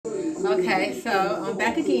Okay, so I'm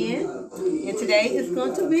back again, and today is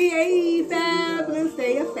going to be a fabulous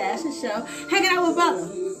day of fashion show. Hanging out with Butler.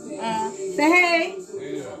 Say hey.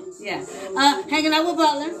 Yeah. Hanging out with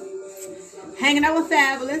Butler. Hanging out with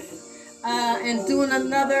Fabulous. And doing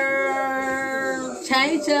another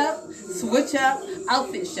change up, switch up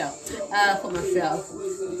outfit show for myself.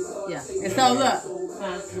 Yeah. And so look.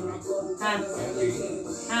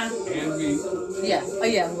 Yeah. Oh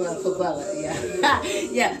yeah, well, for Butler. Yeah.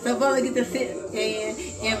 Yeah. So Butler get to sit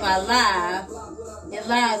in my live in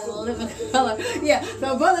living color. Yeah.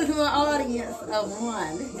 So Butler's an audience of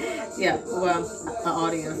one. Yeah. Well, an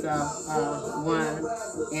audience of one,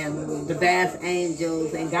 and the vast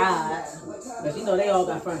angels and God. But you know they all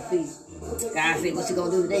got front seats. God said, "What you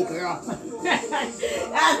gonna do today, girl?" I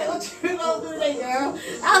said, "What you gonna do today, girl?"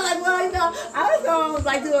 I was like, "Well, you know, I was gonna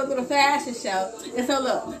like do a little fashion show." And so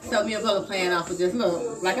look, so me and Butler playing off with this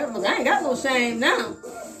look. Like I ain't got no shame now.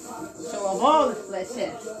 Show off all this flat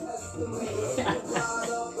chest.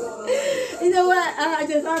 You know what? I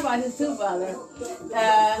just thought about this too, Butler.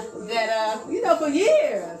 That you know, for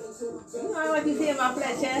years. You know, I like you seeing my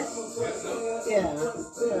flat chest. Yeah.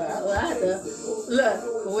 Well, I had to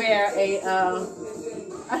wear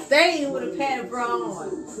a stain with a padded bra on.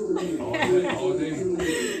 All day.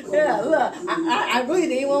 Yeah, look, I really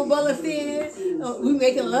didn't want Butler seeing we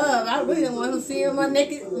making love. I really didn't want him seeing my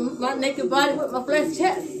naked body with my flat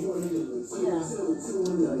chest. Yeah.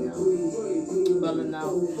 Butler,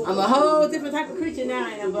 no. I'm a whole different type of creature now,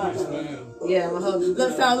 I am, Butler. Yeah, I'm a whole.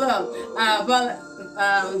 Look, so look, Butler.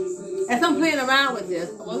 As I'm playing around with this,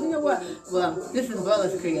 well, you know what? Well, this is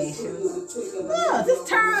Butler's creation. Look, this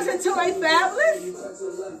turns into a fabulous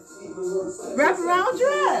wraparound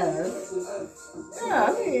dress. Yeah, I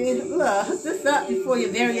mean, look, hook this up before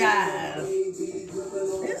your very eyes.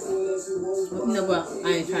 You know what? I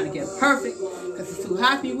ain't trying to get perfect because it's too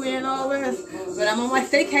hot to be wearing all this. But I'm on my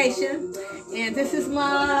staycation, and this is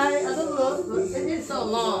my other look. It is so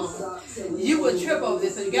long. You would trip over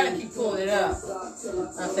this, so you gotta keep pulling it up.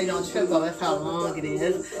 So you don't trip over. That's how long it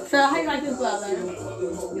is. So how you like this, Butler?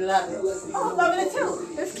 You love it? Oh, I'm loving it too.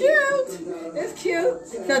 It's cute. It's cute.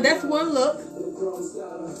 So that's one look.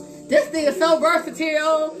 This thing is so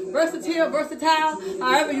versatile,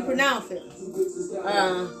 however you pronounce it.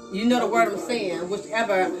 You know the word I'm saying,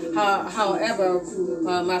 however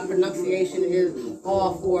my pronunciation is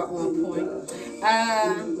off or on point.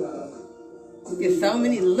 There's so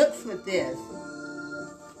many looks with this.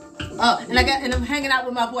 Oh, and I'm hanging out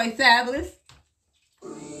with my boy Fabulous.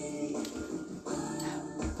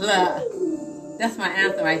 Look, that's my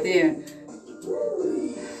anthem right there.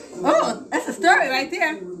 Oh, that's a story right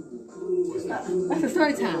there. That's a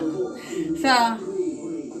story time. So,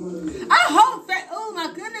 I hope that, oh my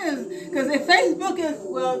goodness, because if Facebook is,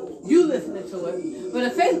 well, you listening to it, but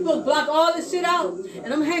if Facebook block all this shit out,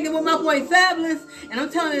 and I'm hanging with my boy Fabulous, and I'm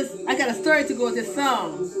telling this, I got a story to go with this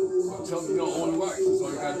song. I'm telling you, don't own the rights, that's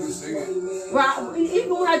all you gotta do is sing it. Well,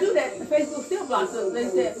 even when I do that, Facebook still blocks it. They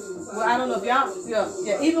said, well, I don't know if y'all,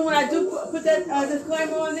 yeah, even when I do put that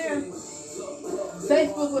disclaimer on there,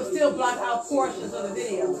 Facebook will still block out portions of the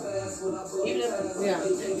video. Even if, yeah.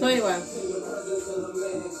 So anyway,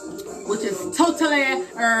 which is totally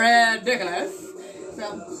ridiculous. So,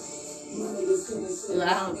 I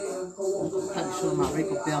don't probably show my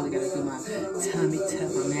wrinkled belly. Gotta do my tummy tuck,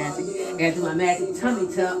 my magic. Gotta do my magic tummy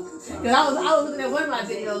tuck. Cause I was looking at one of my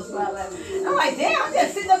videos, I'm like, damn, I'm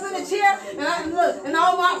just sitting up in the chair, and I look, and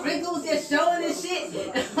all my wrinkles just showing and shit,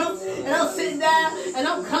 and I'm sitting down, and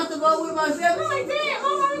I'm comfortable with myself. I'm like, damn,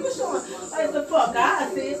 all my wrinkles showing. Like the fuck,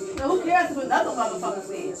 God said. Now who cares if another motherfucker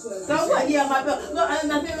says? So what? Yeah, my belt. Look, cause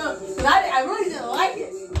I really didn't like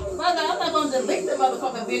it. I'm not going to delete the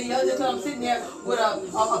motherfucking video just because I'm sitting there with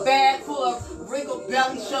a bag full of wrinkled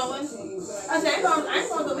belly showing. I said, I ain't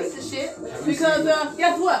going to delete the shit. Because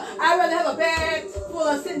guess what? I'd rather have a bag full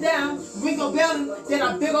of sit down, wrinkled belly than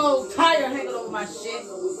a big old tire hanging over my shit.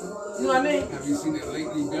 You know what I mean? Have you seen the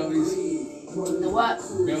lately bellies? The what?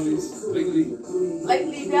 Bellies, lately.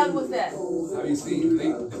 Lately belly, what's that? Have you seen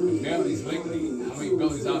the bellies lately? How many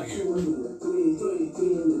bellies out here?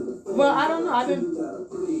 Well, I don't know. I've been...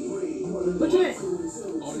 What you mean?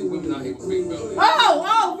 All these women out here with big bellies.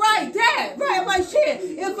 Oh, right, that. Right, I'm like, shit.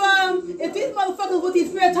 If these motherfuckers with these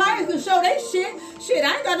spare tires can show they shit,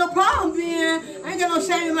 I ain't got no problem I ain't got no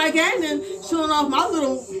shame in my game and showing off my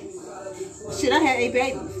little... Shit, I had 8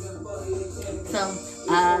 babies. So,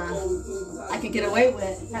 I can get away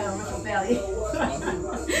with having a wrinkled belly.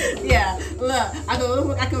 Yeah, look,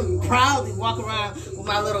 I can proudly walk around with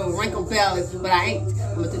my little wrinkled belly, but I ain't.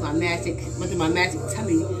 I'm gonna do my magic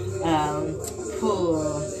tummy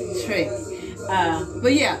pull trick.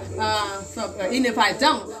 But yeah, so even if I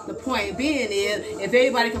don't, the point being is, if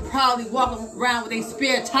everybody can probably walk around with a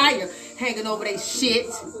spare tire hanging over their shit,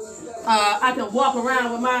 I can walk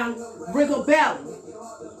around with my wrinkled belly,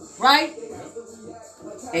 right?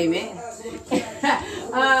 Amen.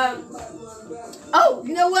 Oh,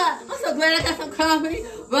 you know what? I'm so glad I got some comedy.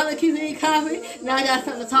 Brother keeps me comedy. Now I got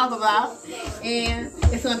something to talk about. And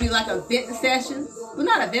it's going to be like a vent session. Well,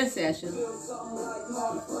 not a vent session.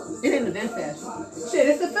 It ain't a vent session. Shit,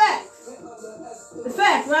 it's the facts. It's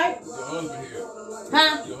facts, right? Your husband here.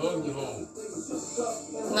 Huh? Your husband home.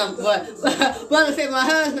 No, but brother said my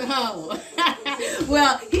husband home.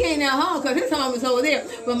 Well, he ain't at home because his home is over there.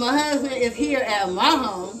 But my husband is here at my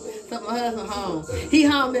home. So my husband home. He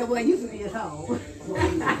home that way used to be his home. Oh,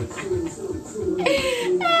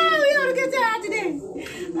 we had a good time today.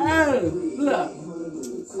 Oh, look.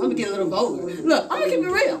 I'm going to get a little vulgar. Look, I'm going to keep it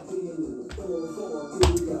real.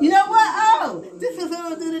 You know what? Oh, this is what I'm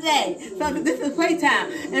going to do today. So this is playtime.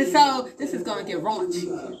 And so this is going to get raunchy.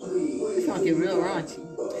 It's going to get real raunchy.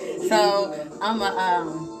 So I'm going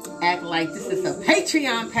to act like this is a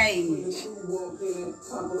Patreon page.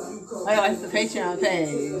 I like it's a Patreon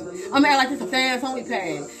page. I'm acting like it's a fans only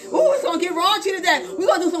page. Ooh, it's going to get raunchy today. We're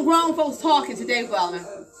going to do some grown folks talking today, brother.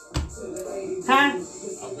 Huh?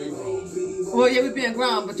 Well, yeah, we're being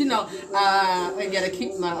grown, but you know, I gotta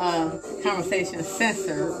keep my conversation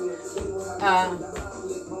censored.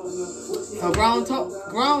 So grown talk,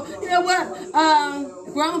 you know what?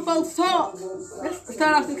 Grown folks talk. Let's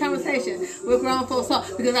start off the conversation with grown folks talk,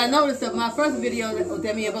 because I noticed that my first video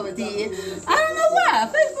that me and brother did, I don't know why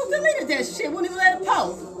Facebook deleted that shit. Wouldn't even let it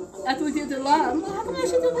post. After we did the live, I'm like, how come I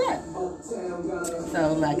should do that?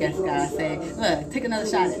 So, like, I guess God said, look, take another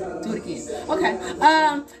shot at it. Do it again. Okay.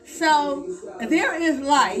 So, there is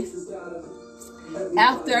life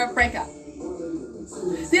after a breakup.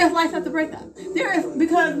 There's life after breakup. There is,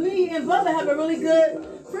 because me and brother have a really good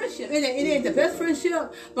friendship. It ain't the best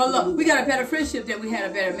friendship, but look, we got a better friendship than we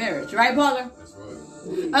had a better marriage. Right, brother? That's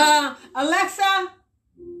right. Alexa,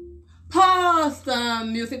 pause the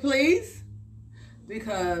music, please.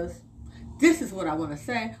 Because this is what I want to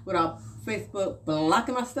say without Facebook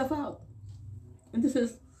blocking my stuff out. And this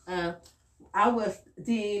is, I was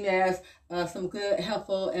deemed as some good,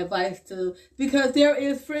 helpful advice to, because there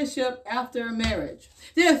is friendship after marriage.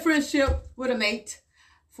 There's friendship with a mate,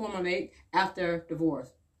 former mate, after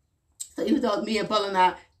divorce. So even though me and brother and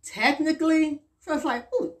I technically, so it's like,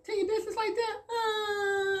 ooh, tell your business like that?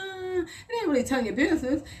 It ain't really telling your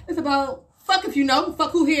business. It's about, fuck if you know,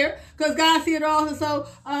 fuck who here, because God see it all, and so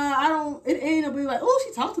I don't, it ain't gonna be like, oh,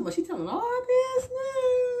 she talked too much, she telling all her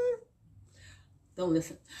business. Don't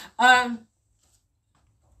listen.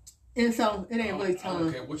 And so it ain't really telling. I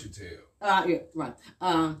don't care what you tell. Yeah, right.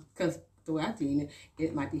 Because the way I deem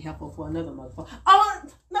it might be helpful for another motherfucker. Oh,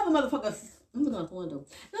 another motherfucker. I'm looking out the window.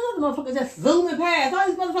 Another motherfucker just zooming past. All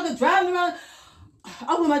these motherfuckers driving around.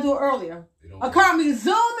 I opened my door earlier. A car be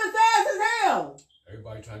zooming fast as hell.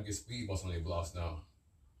 Everybody trying to get speed bumps on their blocks now.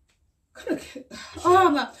 Oh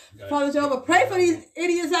my, Father Jehovah, pray for these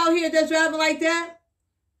idiots out here that's driving like that.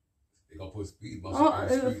 They gonna put speed bumps on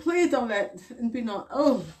the street. Please don't let it be no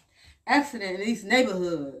accident in these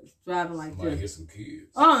neighborhoods driving like Somebody this. hit some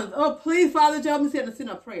kids. Oh, please, Father Jehovah, send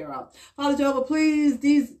a prayer out. Father Jehovah, please,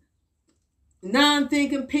 these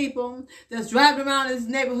non-thinking people that's driving around this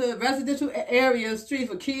neighborhood, residential areas, streets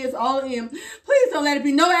for kids all in. Please don't let it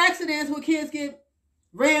be no accidents where kids get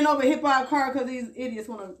ran over, hit by a car because these idiots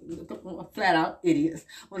want to, flat out idiots,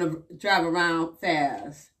 want to drive around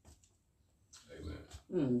fast.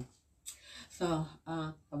 Amen. So,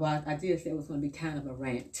 I did say it was going to be kind of a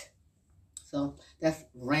rant. So, that's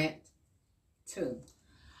rant 2.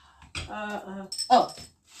 I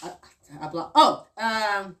blocked.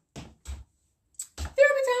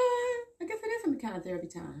 Therapy time. I guess it is some kind of therapy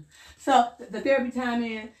time. So, the therapy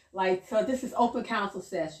time so this is open counsel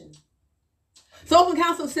session. So open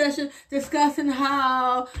counsel session discussing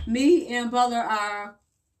how me and brother are,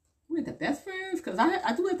 we're the best friends. Because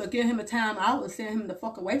I do have to give him a time out and send him the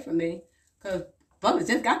fuck away from me. Because brother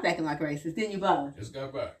just got back in my graces. Didn't you, brother? Just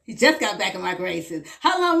got back. He just got back in my graces.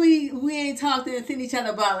 How long we ain't talked and seen each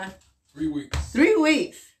other, brother? 3 weeks. 3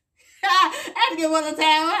 weeks. I had to give one a time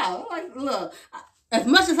out. Like, look, as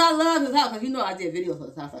much as I love his house, because you know I did videos for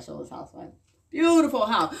his house. I showed his house, right? Beautiful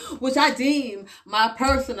house. Which I deem my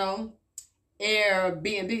personal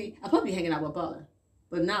Airbnb. I'm probably hanging out with brother,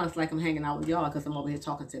 but now it's like I'm hanging out with y'all because I'm over here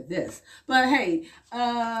talking to this. But hey,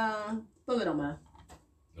 brother don't mind.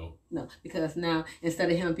 No, because now instead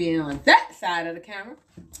of him being on that side of the camera,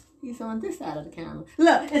 he's on this side of the camera.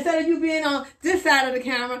 Look, instead of you being on this side of the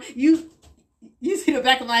camera, you You see the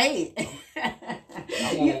back of my head.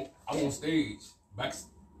 I want stage. Back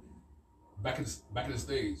in the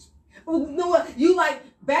stage. Well, you know what? You like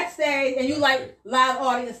backstage and you like live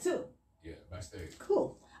audience too. Yeah, backstage.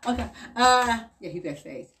 Cool. Okay. Yeah, he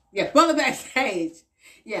backstage. Yeah, brother backstage.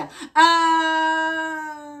 Yeah.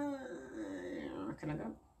 Can I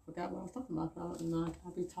go? Forgot what I was talking about.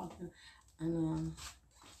 I'll be talking and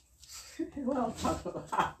what I was talking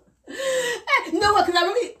about. You know what? Because I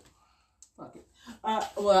really fuck it.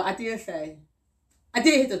 Well, I did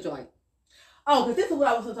hit the joint. Oh, because this is what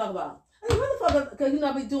I was going to talk about. I mean, motherfucker, because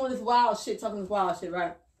I be doing this wild shit, talking this wild shit,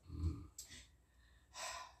 right?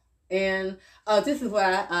 And this is what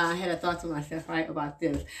I had a thought to myself, right, about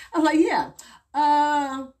this. I was like, yeah,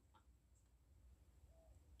 I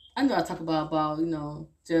know I talk about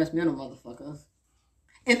judgmental motherfuckers.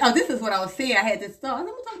 And this is what I was saying. I had this thought. I'm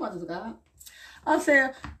going to talk about this, guy. I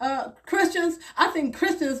said, Christians, I think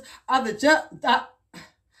Christians are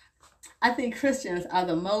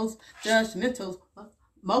the most judgmental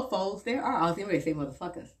mofos there are. I was getting ready to say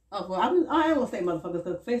motherfuckers. Oh, well, I ain't going to say motherfuckers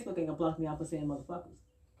because Facebook ain't going to block me out for saying motherfuckers.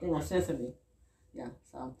 They going to censor me. Yeah,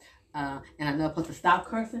 so, and I know I'm supposed to stop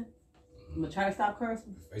cursing. I'm going to try to stop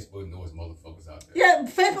cursing. Facebook knows motherfuckers out there. Yeah,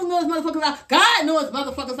 Facebook knows motherfuckers out. God knows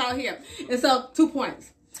motherfuckers out here. And so, 2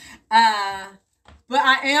 points. But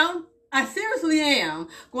I seriously am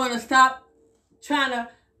going to stop trying to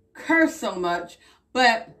curse so much.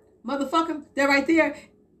 But, motherfucker, they're right there.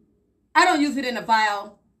 I don't use it in a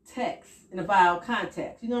vile text, in a vile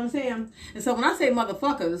context. You know what I'm saying? And so when I say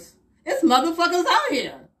motherfuckers, it's motherfuckers out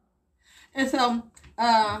here. And so,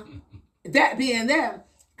 that being there,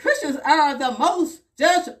 Christians are the most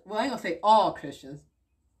judged. Well, I ain't going to say all Christians.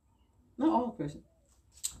 Not all Christians.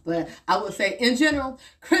 But I would say, in general,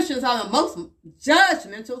 Christians are the most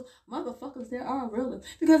judgmental motherfuckers there are, really.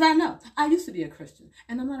 Because I know. I used to be a Christian.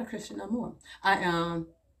 And I'm not a Christian no more. I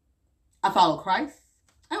follow Christ.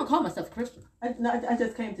 I don't call myself a Christian. I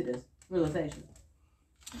just came to this realization.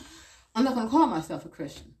 I'm not going to call myself a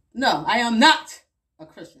Christian. No, I am not a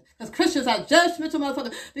Christian. Because Christians are judgmental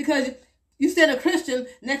motherfuckers. Because you stand a Christian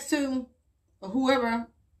next to whoever,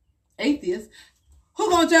 atheist, who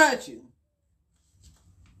going to judge you?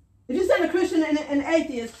 If you stand a Christian and an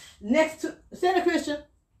atheist next to, stand a Christian,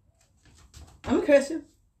 I'm a Christian,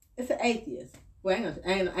 it's an atheist. Well,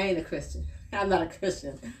 I ain't a Christian. I'm not a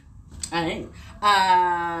Christian. I ain't.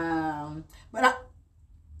 But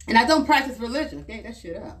I don't practice religion. Gave that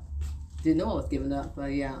shit up. Didn't know I was giving up,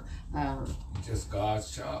 but yeah. Just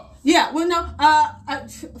God's child. Yeah, well, no,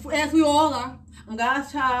 as we all are, I'm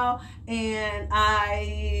God's child, and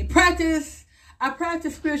I practice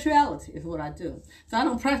spirituality is what I do. So I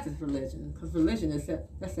don't practice religion, because religion is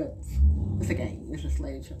it's a game. It's a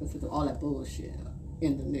slave ship. It's all that bullshit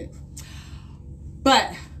in the mix.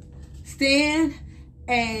 But stand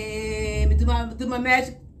and do my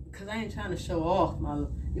magic, because I ain't trying to show off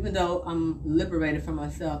even though I'm liberated from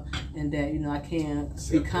myself, and that I can't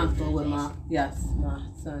be comfortable with my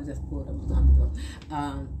son just pulled up the door.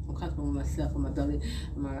 I'm comfortable with myself, with my belly,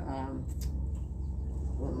 but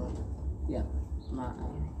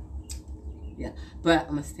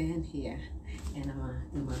I'm gonna stand here and I'm gonna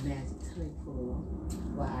do my magic telly pool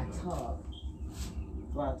while I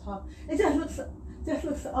talk. It just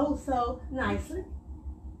looks oh so nicely.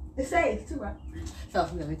 It saves too, right? So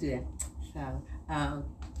let me do that. So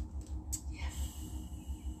yes,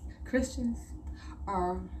 Christians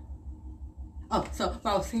are. Oh, so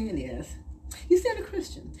what I was saying is, you stand a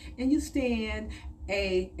Christian and you stand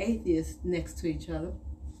a atheist next to each other,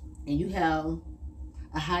 and you have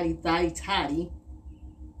a hottie-toddy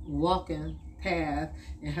walking past,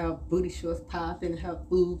 and her booty shorts popping, her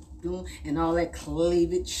boobs doing, and all that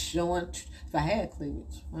cleavage showing. If I had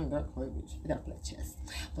cleavage, I ain't got cleavage. I got a flat chest,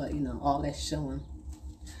 but all that showing.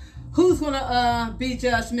 Who's gonna be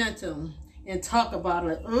judgmental and talk about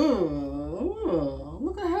it? Oh,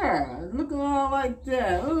 look at her, looking all like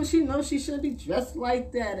that. Oh, she knows she shouldn't be dressed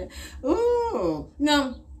like that. Oh,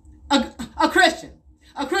 no, a Christian.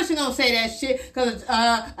 A Christian gonna say that shit, because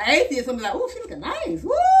an atheist gonna be like, oh, she looking nice.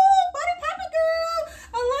 Woo, body popping, girl.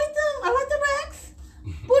 I like the racks.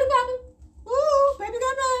 Booty popping. Ooh, baby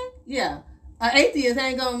got mine. Yeah. An atheist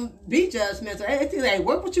ain't gonna be judgmental. Atheist ain't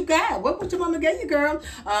work what you got. Work what your mama gave you, girl.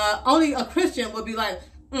 Only a Christian would be like,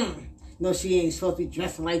 no, she ain't supposed to be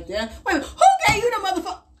dressing like that. Wait a minute, who gave you the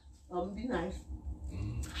motherfucker? Oh, be nice.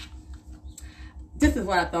 This is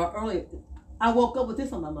what I thought earlier. I woke up with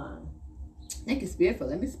this on my mind. Thank you, Spirit, for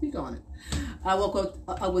let me speak on it. I woke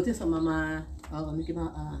up with this on my mind. Oh, let me get my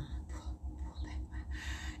pull back my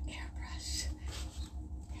airbrush.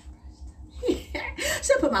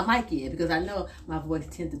 should put my mic in because I know my voice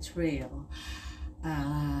tends to trail.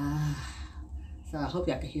 So I hope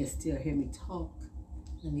y'all can still hear me talk.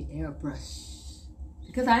 Let me airbrush.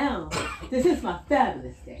 Because I am. This is my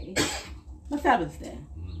fabulous day. My fabulous day.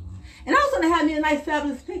 And I was going to have me a nice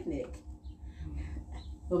fabulous picnic.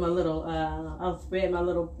 With my little, I'll spread my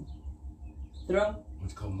little throat. Why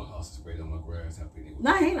you come to my house and sprayed on my grass? Have picnic with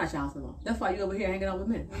No, I ain't at your house no more. That's why you over here hanging out with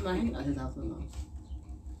me. I'm not hanging out his house no more.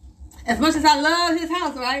 As much as I love his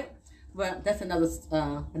house, right? But that's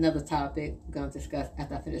another topic we're going to discuss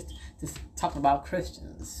after I finish just talking about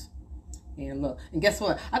Christians. And look, and guess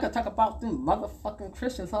what? I could talk about them motherfucking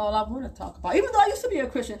Christians all I want to talk about. Even though I used to be a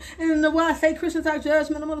Christian. And the way I say Christians are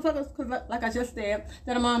judgmental motherfuckers, because like I just said,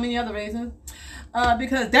 that among many other reasons.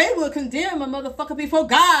 Because they would condemn a motherfucker before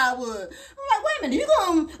God would. I'm like, wait a minute, you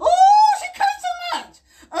going, oh, she cursed so much.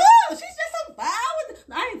 Oh, she's just so vile with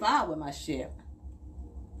I ain't vile with my shit.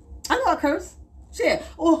 I know I curse. Shit.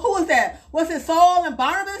 Oh, who was that? Was it Saul and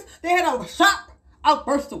Barnabas? They had a sharp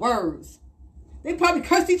outburst of words. They probably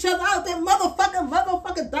cursed each other out. That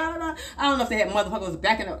motherfucker, da. I don't know if they had motherfuckers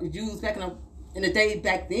back in the Jews back in the days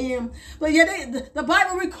back then. But yeah, the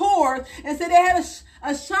Bible records and said they had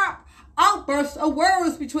a sharp outburst of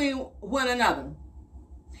words between one another.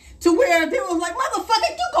 To where they was like, motherfucker,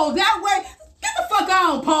 you go that way. Get the fuck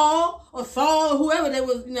on, Paul or Saul or whoever they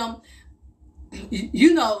was,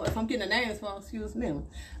 You know, if I'm getting the names wrong, excuse me,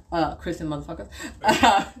 Christian motherfuckers.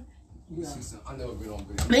 I never been on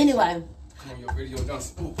video. But anyway. Come on, your video done.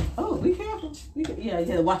 Oh, be careful. You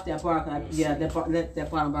gotta watch that bar. That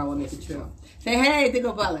bottom bar will make it true. Say, hey, think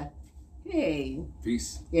about it. Hey.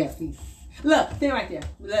 Peace. Yeah, peace. Look, stand right there.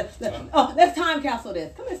 Let's time capsule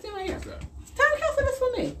this. Come here, stand right here. Okay. Time capsule this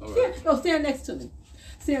for me. Right. Stand next to me.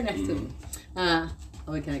 Stand next to me. I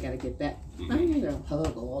gotta get back. I ain't gonna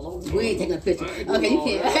hug all over. We ain't taking a picture. Okay, you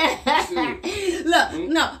can't. Look,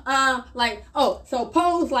 no, so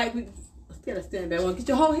pose like we gotta stand back. Get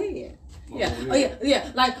your whole head. Yeah. Oh yeah.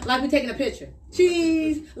 Like we taking a picture.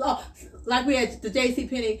 Cheese. Oh, like we at the J.C.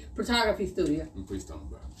 Penney photography studio. Please don't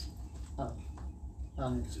bro.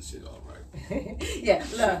 It's just shit all right. Yeah.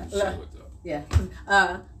 Look. Yeah.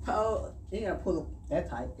 You gotta pull up that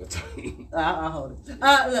tight. I'll hold it.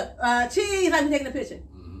 Look. Cheese. Like we taking a picture.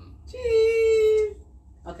 Cheese.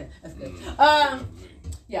 Okay, that's good.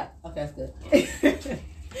 Yeah. Okay, that's good.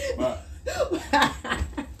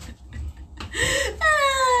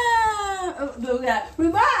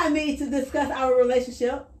 Remind me to discuss our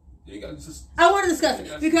relationship. I want to discuss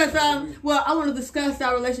it because, I want to discuss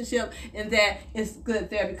our relationship and that it's good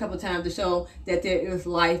therapy a couple of times to show that there is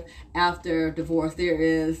life after divorce. There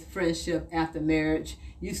is friendship after marriage.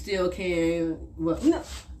 You still can, remind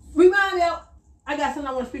me. I got something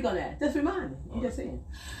I want to speak on that. Just remind me. I'm just saying.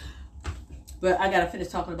 But I got to finish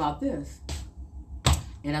talking about this.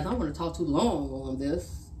 And I don't want to talk too long on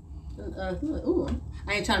this.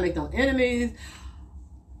 I ain't trying to make no enemies.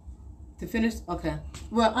 To finish, okay.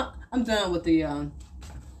 Well, I'm done with the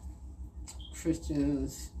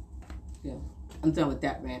Christians. Yeah, I'm done with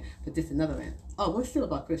that rant. But this is another rant. Oh, we're still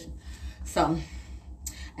about Christians. So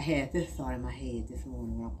I had this thought in my head this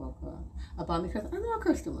morning when I woke up about me because I know I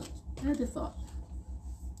curse too much. I had this thought.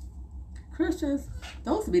 Christians,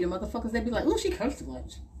 those would be the motherfuckers that be like, oh, she cursed too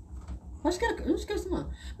much. Why she curse too much?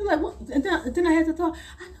 Be like, what? And then I had the thought,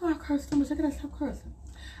 I know I curse too much. I gotta stop cursing.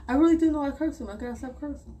 I really do know I curse too much. I gotta stop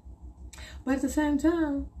cursing. But at the same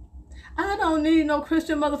time, I don't need no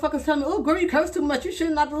Christian motherfuckers telling me, oh, girl, you curse too much. You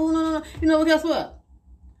should not do no. You know, guess what?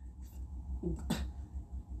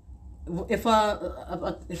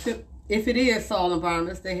 If it is Saul and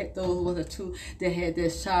Barnabas, those were the two that had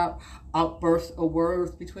this sharp outburst of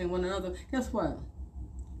words between one another. Guess what?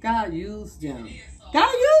 God used them.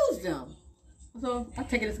 God used them. So I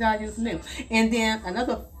take it as God used them. And then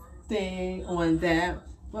another thing on that.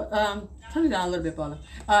 Turn it down a little bit, brother.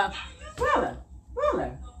 Brother.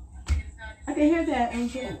 I can hear that,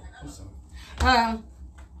 ain't you?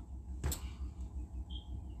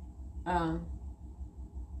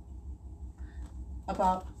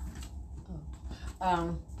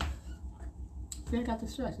 See, I got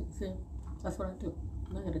distracted. See, that's what I do.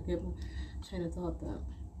 I gotta get my train of thought down.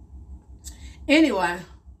 Anyway,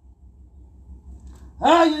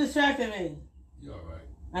 you distracted me. You all right?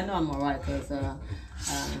 I know I'm all right because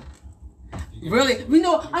really,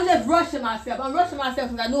 I'm just rushing myself. I'm rushing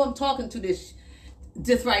myself because I know I'm talking to this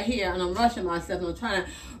right here, and I'm rushing myself, and I'm trying to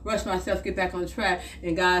rush myself to get back on track.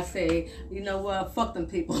 And God say, you know what? Fuck them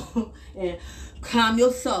people, and calm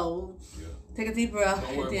your soul. Take a deep breath,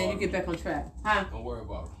 Don't worry and then you about get it. back on track. Huh? Don't worry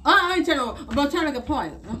about it. I ain't trying to. I'm trying to make a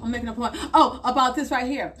point. I'm making a point. Oh, about this right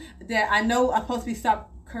here. That I know I'm supposed to be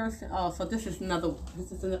stop cursing. Oh, so this is another.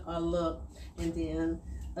 This is a look, and then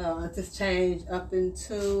just change up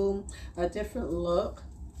into a different look.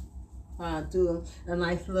 Do a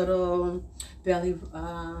nice little belly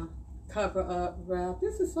cover up wrap.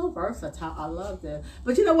 This is so versatile. I love this.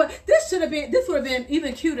 But you know what? This would have been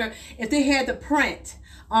even cuter if they had the print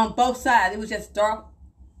on both sides. It was just dark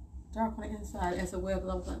on the inside as a web.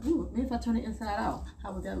 I was like, ooh, maybe if I turn it inside out,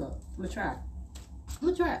 how would that look? I'm gonna try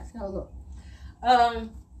it. See how it look.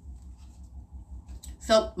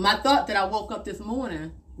 So my thought that I woke up this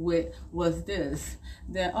morning with was this: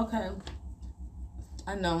 that okay,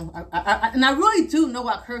 I know, and I really do know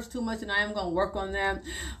I curse too much, and I am gonna work on that.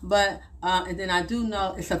 But and then I do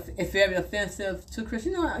know it's very offensive to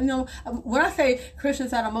Christians. You know, when I say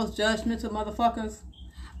Christians are the most judgmental motherfuckers,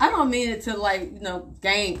 I don't mean it to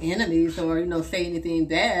gain enemies or say anything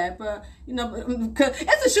bad, but because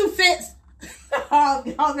if the shoe fits,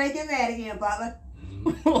 I'll make it mad again, Butler.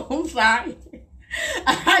 I'm sorry.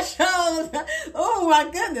 I chose. Oh my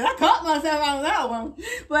goodness, I caught myself on that one.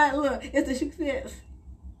 But look, if the shoe fits,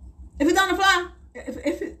 if it don't apply,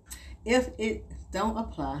 if it don't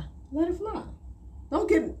apply, let it fly. Don't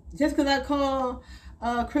get just because I call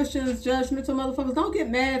Christians judgmental motherfuckers. Don't get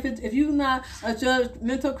mad if you're not a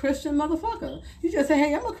judgmental Christian motherfucker. You just say,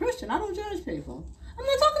 hey, I'm a Christian. I don't judge people. I'm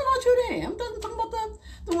not talking about you then. I'm talking about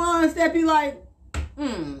the ones that be like,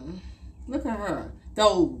 look at her.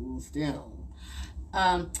 Those, them.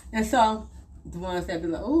 And so the ones that be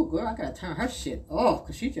like, oh, girl, I gotta turn her shit off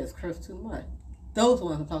because she just cursed too much. Those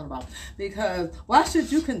ones I'm talking about. Because why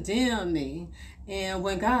should you condemn me? And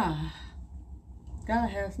when God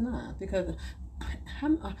has not? Because how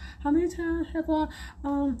many times have I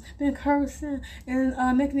been cursing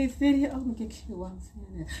and making these videos? Oh, let me get cute while I'm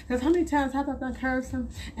saying that. Because how many times have I been cursing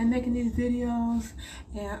and making these videos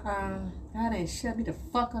and God ain't shut me the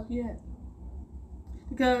fuck up yet?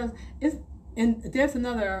 Because there's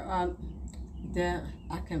another that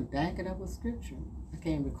I can back it up with scripture. I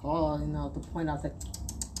can't recall, the point I was like,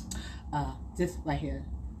 this right here.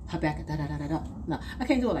 Habakkuk, da-da-da-da-da. No, I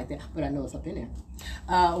can't do it like that, but I know it's up in there.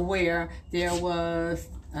 Where there was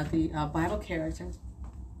the Bible character.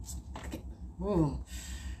 Ooh.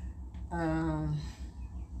 Am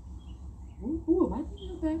I doing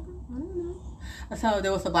Habakkuk? I don't know. So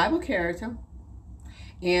there was a Bible character,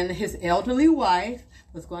 and his elderly wife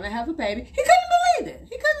was going to have a baby. He couldn't believe it.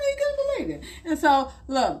 He couldn't believe it. And so,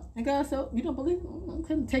 look, and God said, you don't believe it? I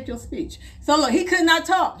couldn't take your speech. So, look, he could not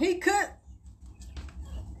talk. I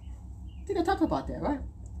think I talked about that, right?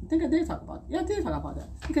 I think I did talk about that. Yeah, I did talk about that.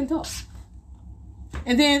 He couldn't talk.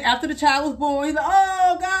 And then after the child was born, he's like,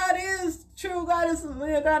 oh, God is true. God is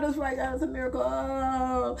right. God is a miracle.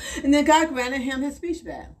 Oh. And then God granted him his speech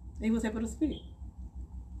back. He was able to speak.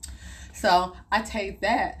 So I take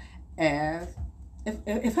that as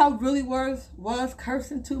if I really was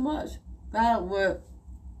cursing too much, God would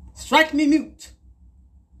strike me mute.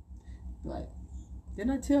 Like,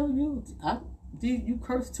 didn't I tell you? You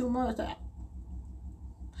curse too much.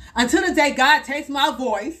 Until the day God takes my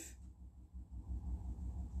voice,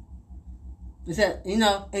 he said,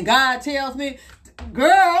 and God tells me,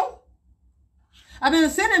 girl, I've been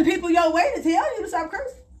sending people your way to tell you to stop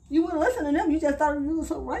cursing. You wouldn't listen to them. You just thought you were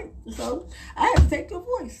so right. So I had to take your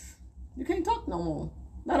voice. You can't talk no more.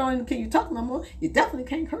 Not only can you talk no more, you definitely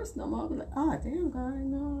can't curse no more. I'll be like, oh, damn, God,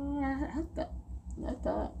 no, I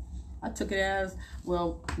thought. I took it as,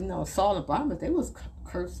 well, Saul and Barnabas, they was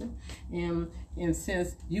cursing. And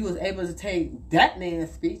since you was able to take that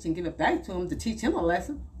man's speech and give it back to him to teach him a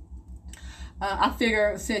lesson, I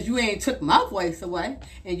figure since you ain't took my voice away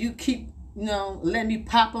and you keep, letting me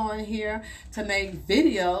pop on here to make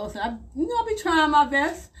videos, I be trying my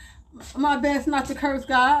best not to curse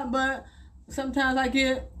God, but sometimes I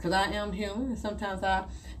get, because I am human, and sometimes I,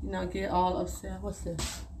 get all upset. What's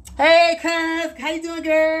this? Hey, cuz, how you doing,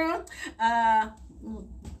 girl?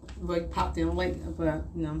 Well, you popped in late, but,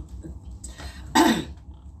 let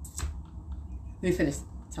me finish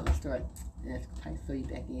telling the story. And probably fill you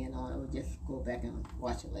back in on it, or just go back and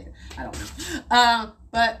watch it later. I don't know.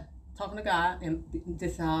 But talking to God, and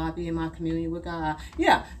this is how I be in my community with God.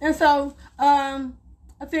 Yeah, and so, I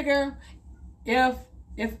figure if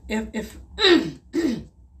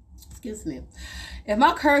excuse me, if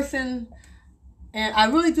my cursing, and I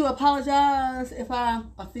really do apologize if I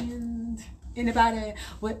offend anybody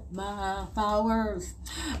with my foul words,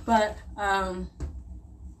 but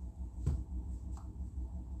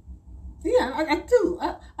yeah,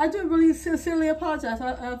 I do really sincerely apologize if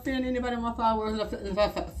I offend anybody with my foul words, if I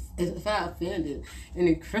If I offended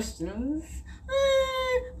any Christians,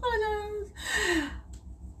 apologize.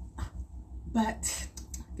 But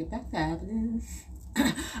get back to evidence.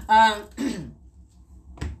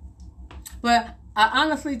 But I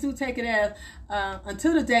honestly do take it as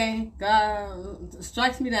until the day God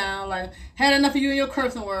strikes me down, like, had enough of you and your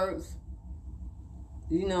cursing words.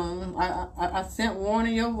 You know, I sent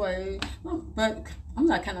warning your way, but I'm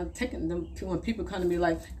not kind of taking them to when people come to me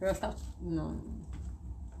like, girl, stop,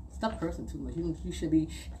 stop cursing too much. You should be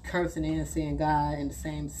cursing and saying God in the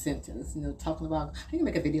same sentence. You know, talking about, how you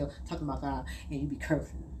make a video talking about God and you be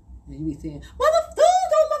cursing and you be saying,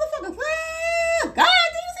 motherfucker, God,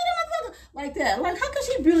 do you see that motherfucker? Like that. Like, how could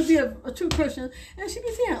she really be a true Christian and she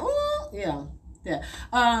be saying, oh, yeah.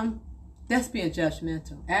 That's being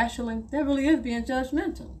judgmental. Actually, that really is being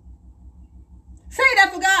judgmental. Say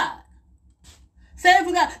that for God. Say it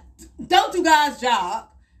for God. Don't do God's job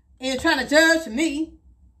and trying to judge me.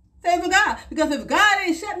 Say it for God. Because if God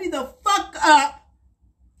ain't shut me the fuck up,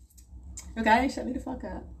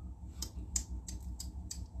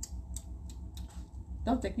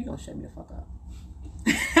 don't think you're going to shut me the fuck up.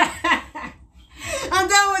 I'm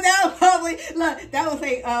done with that public. Look, that was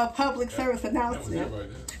a public service announcement.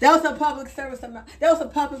 That was a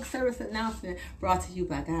public service announcement brought to you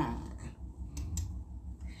by God.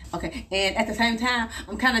 Okay, and at the same time,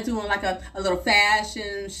 I'm kind of doing like a little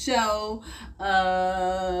fashion show,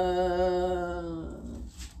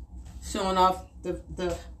 showing off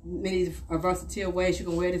the many versatile ways you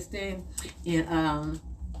can wear this thing, and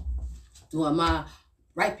doing my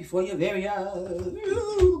right before your very eyes.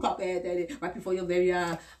 Call that right before your very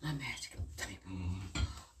eyes. My magic.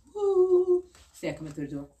 Ooh. See, I coming through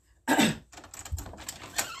the door.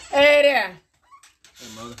 Hey there. Hey,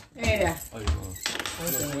 mother. Hey there. How you doing?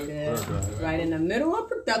 I'm doing good. Right in the middle of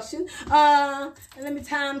production. And let me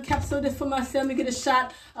time capsule this for myself. Let me get a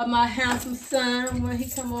shot of my handsome son when he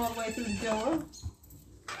come all the way through the door.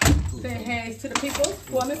 Say hey to the people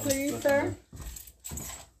for me, please, sir.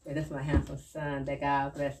 Yeah, that's my handsome son that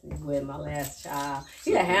God blessed me with, my last child.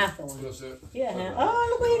 He a handsome one. He a handsome. Oh,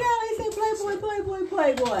 look what he got. He said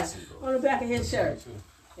Playboy on the back of his shirt.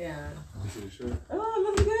 Yeah. Oh,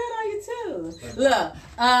 looking good on you too. Look,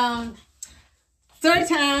 story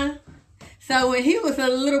time. So when he was a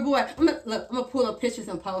little boy, I'm gonna pull up pictures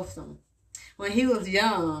and post them. When he was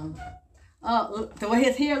young, look, the way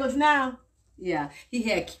his hair looks now, yeah, he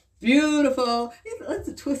had beautiful.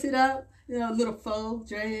 Let's twist it up. You know, little faux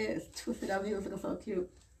dreads, twisted up. He was looking so cute.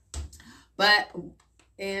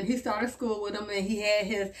 And he started school with him, and he had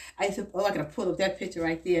his, I gotta pull up that picture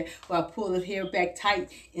right there, where I pulled his hair back tight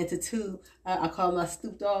into two, I call my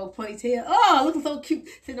Snoop Dogg ponytail. Oh, looking so cute,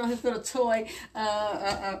 sitting on his little toy,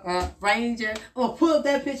 Ranger. Oh, pull up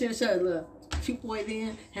that picture and show you, look, cute boy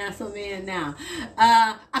then, handsome man now.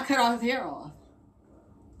 I cut all his hair off.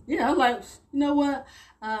 Yeah, I'm like, you know what?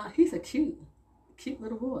 He's a cute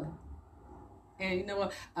little boy. And you know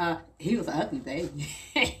what? He was an ugly baby.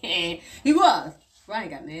 He was. Brian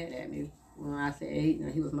got mad at me when I said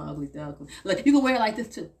he was my ugly duckling. Look, you can wear it like this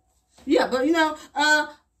too. Yeah, but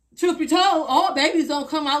truth be told, all babies don't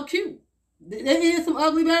come out cute. There is some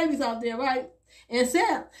ugly babies out there, right? And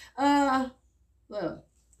Seth,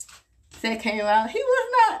 Seth came out. He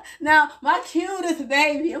was not. Now, my cutest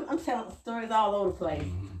baby, I'm telling stories all over the place.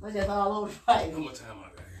 I'm just all over the place. How much time I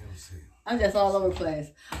got? Let me see. I'm just all over the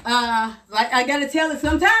place. Like I gotta tell it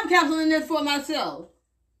some time capsuling this for myself.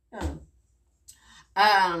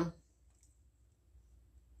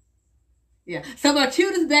 Yeah. So my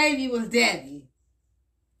cutest baby was Debbie.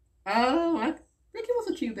 Ricky was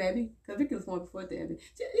a cute baby because Ricky was born before Debbie.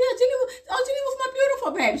 Yeah, Jenny was my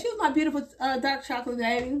beautiful baby. She was my beautiful dark chocolate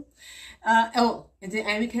baby. And then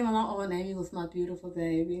Amy came along. Oh, and Amy was my beautiful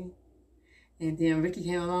baby. And then Ricky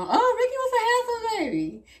came along. Oh, Ricky was a handsome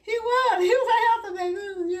baby. He was a handsome baby. He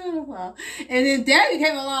was beautiful. And then Debbie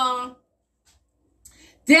came along.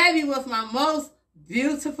 Debbie was my most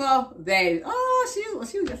beautiful baby. Oh, she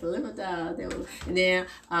was just a little dog.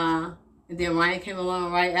 And then Ryan came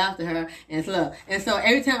along right after her. And so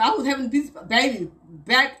every time I was having these babies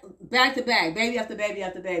back to back, baby after baby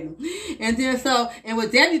after baby. And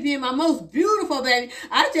with Debbie being my most beautiful baby,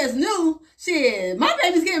 I just knew, shit, my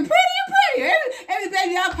baby's getting prettier and prettier. Every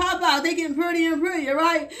baby I pop out, they getting prettier and prettier,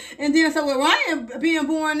 right? And then so with Ryan being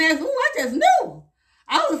born next, I just knew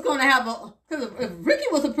I was going to have because if Ricky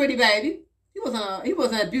was a pretty baby, he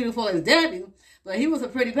wasn't as beautiful as Debbie, but he was a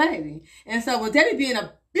pretty baby. And so with Debbie being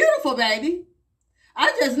a beautiful baby,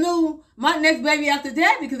 I just knew my next baby after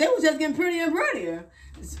Debbie, because they was just getting prettier and prettier.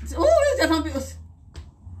 Ooh,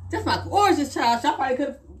 that's my gorgeous child. So I probably could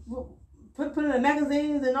have put in the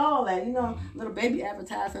magazines and all that, you know, little baby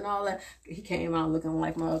advertising and all that. He came out looking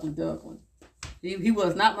like my ugly duckling. He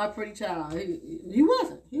was not my pretty child. He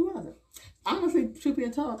wasn't. He wasn't. Honestly, truth be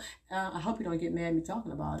told, I hope you don't get mad at me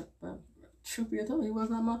talking about it, but truth be told, he was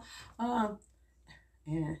not my,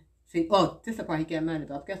 and see, oh, this is the part he got mad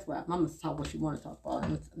about. Guess what? Mama talk what she want to talk about.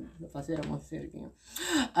 If I said it, I want to say it again.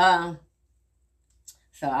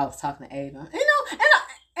 So I was talking to Ava, you know, and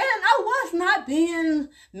I was not being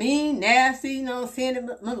mean, nasty, you know, saying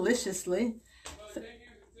it maliciously. So,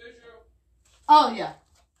 oh, yeah.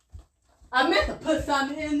 I meant to put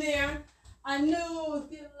something in there. I knew it was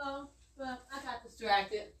getting low, but I got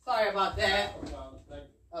distracted. Sorry about that.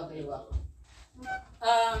 Okay, you're welcome.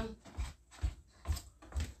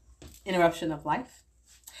 Interruption of life.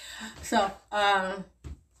 So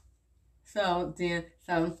then, you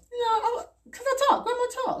know, because I talk, grandma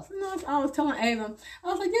talks. You know, I was telling Ava, I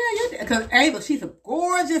was like, yeah, because Ava, she's a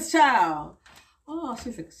gorgeous child. Oh,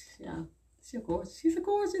 she's a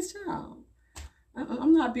gorgeous child.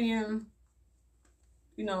 I'm not being,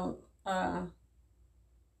 you know, I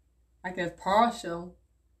guess partial,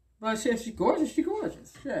 but she's gorgeous. She's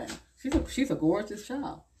gorgeous. Yeah, she's a gorgeous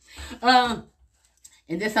child.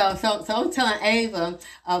 And this so I'm telling Ava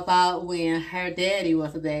about when her daddy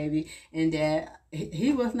was a baby, and that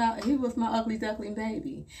he was my ugly duckling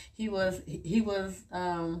baby. So this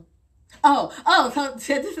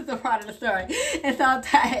is the part of the story. And so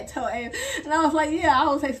I had told Ava, and I was like, yeah, I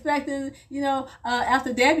was expecting, you know,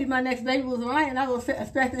 after Debbie, my next baby was Ryan, I was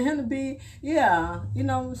expecting him to be, yeah, you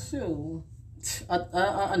know, shoot,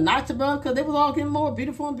 a notch above, because they was all getting more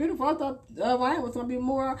beautiful and beautiful. I thought Ryan was going to be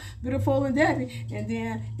more beautiful than Debbie. And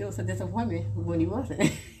then it was a disappointment when he wasn't.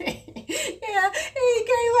 Yeah, he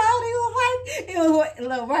came out,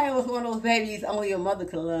 look, Ryan was one of those babies only a mother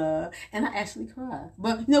could love. And I actually cried.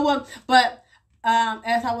 But you know what? But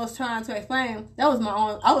as I was trying to explain, that was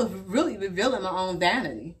I was really revealing my own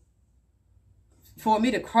vanity. For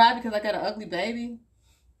me to cry because I got an ugly baby.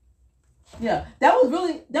 Yeah, that was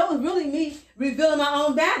really me revealing my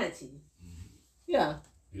own vanity. Yeah.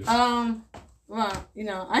 Yes. Well, you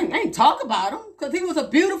know, I ain't talk about him because he was a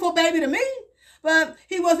beautiful baby to me, but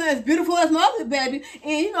he wasn't as beautiful as my other baby.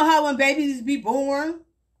 And you know how when babies be born,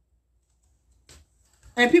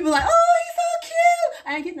 and people like, oh, he's so cute.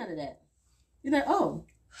 I ain't get none of that. You're like, oh,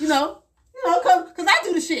 you know, cause I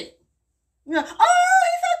do the shit. You know, oh, he's so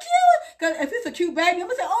cute. Because if it's a cute baby, I'm going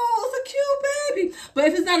to say, oh, it's a cute baby. But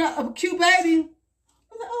if it's not a cute baby,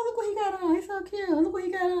 I'm like, oh, look what he got on. He's so cute. Look what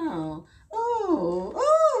he got on.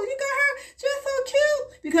 Oh, you got her just so cute.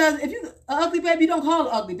 Because if you an ugly baby, you don't call it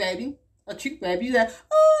an ugly baby. A cute baby. You say,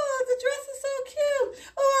 oh, the dress is so cute.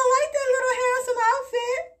 Oh, I like that little handsome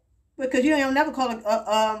outfit. Because you don't never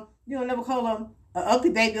call an ugly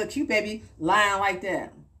baby or a cute baby lying like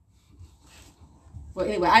that. Well,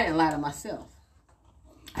 anyway, I didn't lie to myself.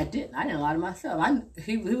 I didn't lie to myself.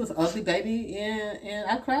 He was an ugly baby, and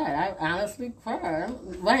I cried. I honestly cried.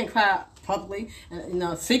 I didn't cry publicly, you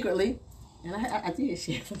know, secretly. And I did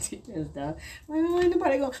shed some tears though. Ain't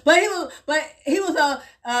nobody going. But he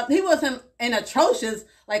wasn't an atrocious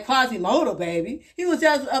like Quasimodo baby. He was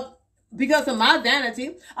just because of my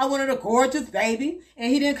vanity, I wanted a gorgeous baby,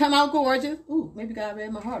 and he didn't come out gorgeous. Ooh, maybe God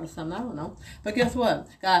read my heart or something. I don't know. But guess what?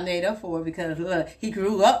 God made up for it because look, he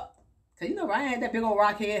grew up. Because you know Ryan had that big old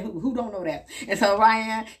rock head. Who don't know that? And so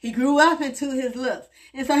Ryan, he grew up into his looks.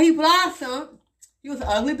 And so he blossomed. He was an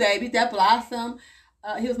ugly baby that blossomed.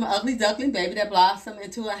 He was my ugly duckling baby that blossomed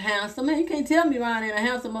into a handsome man. You can't tell me Ryan ain't a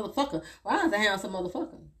handsome motherfucker. Ryan's a handsome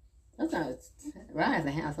motherfucker. Ryan's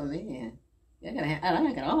a handsome man.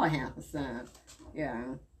 I got all handsome sons.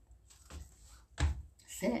 Yeah.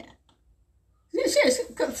 Sad.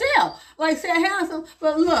 Sad. Like, sad handsome.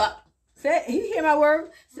 But look, sad, he hear my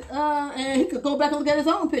word. And he could go back and look at his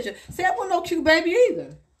own picture. Sad wasn't no cute baby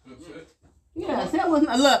either. Yeah, Sad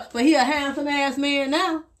wasn't. Look, but he a handsome ass man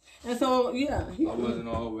now. And so, yeah. I wasn't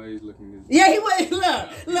always looking this good. Yeah, he wasn't. Look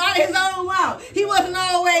out his own mouth. He wasn't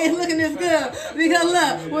always looking this good. Because,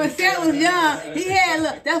 look, when Seth was young, he had,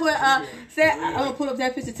 look, that's what, Seth, I'm going to pull up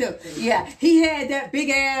that picture too. Yeah, he had that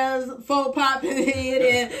big ass faux pop in his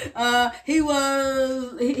head, and he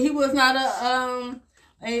was not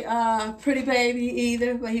a pretty baby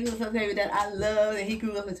either, but he was a baby that I loved, and he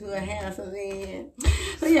grew up into a handsome man.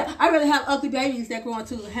 So yeah, I really have ugly babies that grow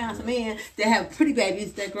into handsome men that have pretty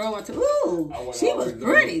babies that grow into, ooh, she was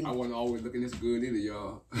pretty. I wasn't always looking this good either,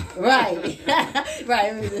 y'all. Right.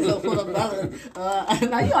 Right. It was a little full of brothers.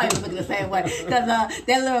 Now you always looking the same way. Because that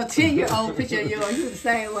little 10-year-old picture of yours, you was the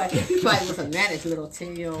same way. He probably was a managed little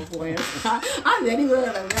 10-year-old boy. I bet he was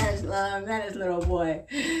a managed little boy.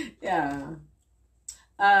 Yeah.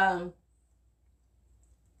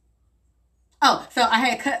 Oh, so I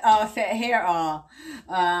had cut set hair off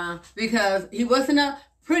because he wasn't a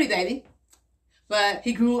pretty baby, but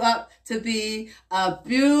he grew up to be a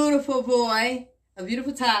beautiful boy, a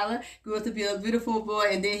beautiful toddler. Grew up to be a beautiful boy,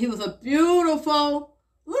 and then he was a beautiful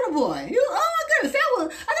little boy. He was, oh my goodness, that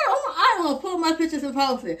was I don't know, pull my pictures and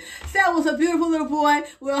post it. That was a beautiful little boy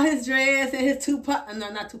with all his dreads and his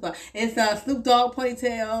not Tupac, his Snoop Dogg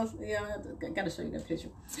ponytails. Yeah, I gotta show you that picture.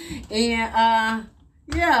 And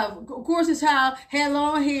yeah, gorgeous child, had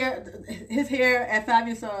long hair. His hair at 5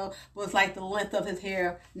 years old was like the length of his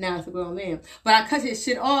hair now as a grown man. But I cut his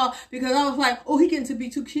shit off because I was like, oh, he getting to be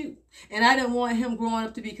too cute. And I didn't want him growing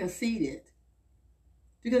up to be conceited.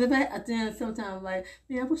 Because then sometimes like,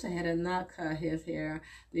 man, I wish I had not cut his hair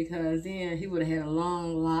because then he would have had a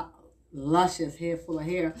long, luscious head full of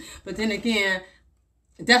hair. But then again,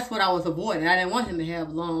 that's what I was avoiding. I didn't want him to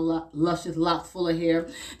have long, luscious locks full of hair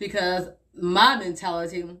because my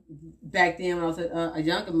mentality back then when I was a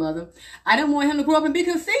younger mother, I didn't want him to grow up and be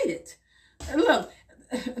conceited. Look,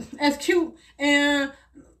 as cute, oh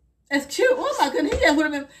my goodness, he just would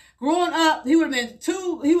have been growing up, he would have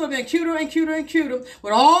been cuter and cuter and cuter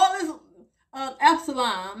with all this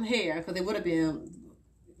Absalom hair, because it would have been,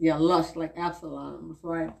 yeah, lush like Absalom,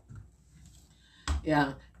 right?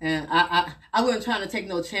 Yeah, and I wasn't trying to take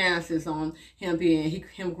no chances on him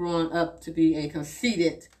growing up to be a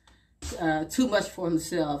conceited, too much for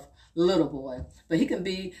himself little boy. But he can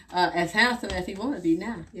be as handsome as he want to be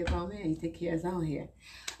now. He's a grown man. He take care of his own hair.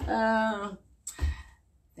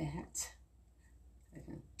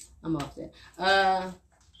 I'm off there.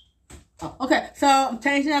 Okay, so I'm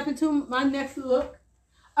changing up into my next look.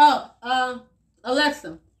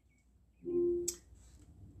 Alexa.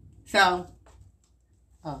 So,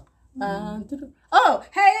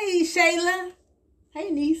 hey Shayla. Hey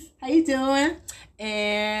niece, how you doing?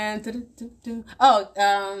 And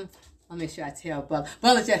I'll make sure I tell Bella.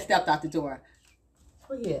 Bella just stepped out the door.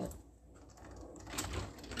 Oh yeah.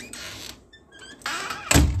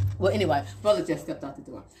 Well, anyway, Bella just stepped out the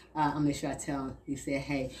door. I'll make sure I tell him he said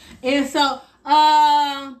hey. And so,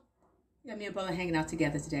 yeah, me and Bella hanging out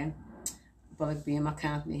together today. Bella being my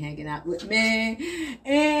company, hanging out with me.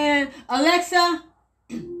 And Alexa.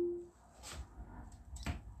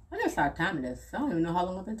 I gotta start timing this. I don't even know how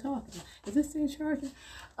long I've been talking. Is this thing charging?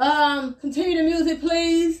 Continue the music,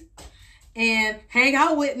 please. And hang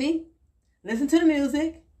out with me. Listen to the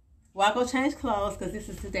music. While I go change clothes, because this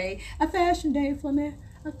is today a fashion day for me.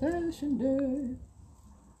 A fashion day.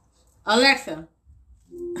 Alexa.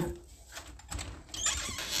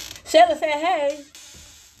 Shayla say hey.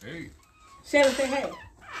 Hey. Shayla say hey.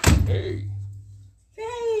 Hey.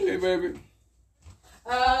 Hey. Hey, baby.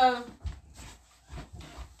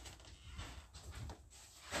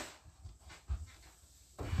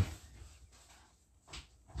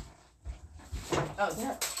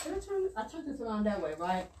 I turned this around that way,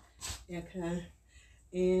 right? Okay.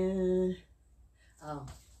 And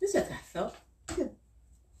this just got so you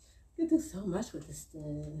can do so much with this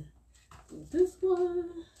thing. This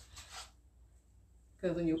one,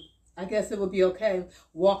 because I guess it would be okay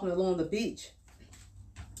walking along the beach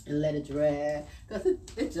and let it drag, because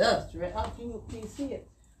it does drag. Oh, can you see it?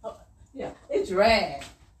 Oh, yeah, it drags.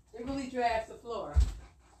 It really drags the floor.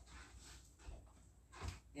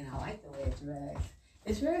 And I like the way it drags.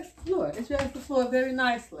 It drags the floor. It drags the floor very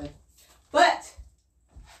nicely. But,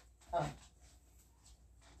 I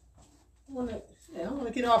don't want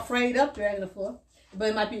to get all frayed up dragging the floor. But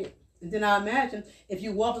it might be, then I imagine, if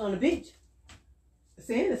you're walking on the beach, the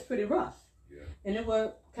sand is pretty rough. Yeah. And it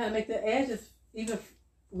will kind of make the edges even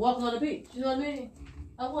walking on the beach. You know what I mean?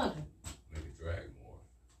 Mm-hmm. I wonder. Make it drag more.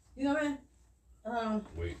 You know what I mean?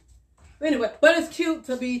 Wait. But anyway, but it's cute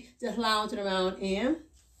to be just lounging around in.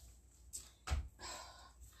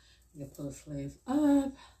 You can pull the sleeves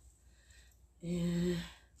up. And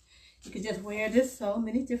you can just wear this so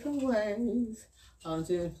many different ways. And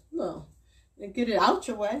get it out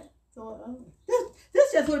your way. So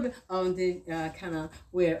this just would have been, and then kind of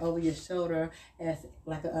wear it over your shoulder as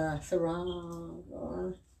like a sarong.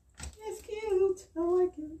 It's cute. I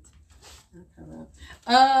like it.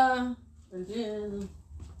 And then,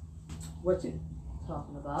 what you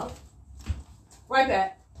talking about? Right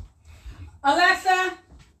back. Alexa,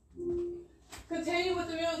 continue with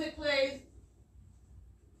the music, please.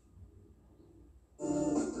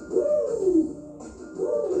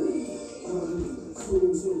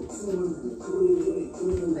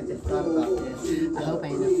 I just thought about this. I hope I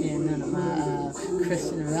ain't offending none of my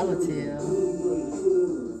Christian relatives.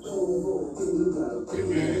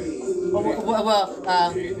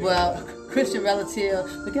 Christian relative.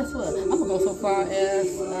 But guess what? I'm gonna go so far as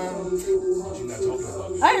You're not talking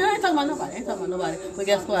about I ain't talking about nobody. I ain't talking about nobody. But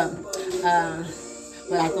guess what?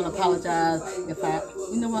 But I was gonna apologize if I.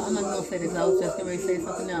 You know what? I'm not gonna say this. I was just gonna say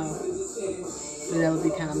something else. But that would be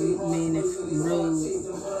kind of mean and rude.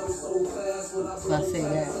 So I say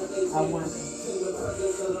that. I wonder.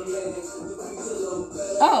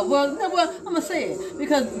 Oh well, you know what? I'm gonna say it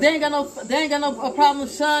because they ain't got no problem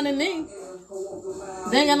shining me.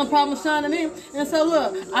 They ain't got no problem shining me. And so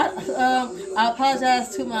look, I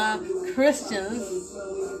apologize to my Christians,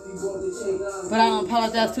 but I don't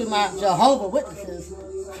apologize to my Jehovah Witnesses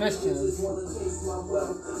Christians.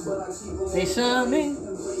 They shun me.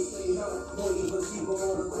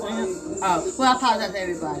 Oh, well, I apologize to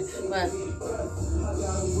everybody, but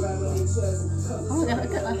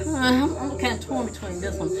I'm kind of torn between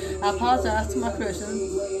this one. I apologize to my Christians,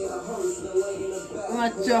 my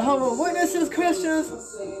Jehovah Witnesses Christians.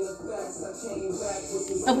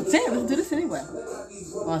 I would say let's do this anyway.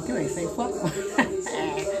 Well, I was going to say fuck.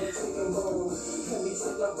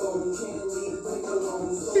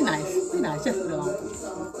 Be nice, just go on.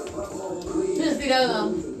 Just be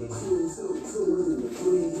go.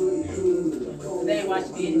 They ain't watch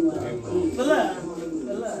me anyway. But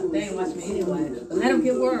look, they ain't watch me anyway. But let them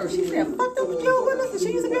get word. She said, fuck them Jehovah's Witnesses. She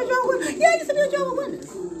used to be a Jehovah's Witness. Yeah, I used to be a Jehovah's Witness.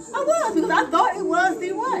 I was, because I thought it was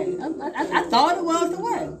the way. I thought it was the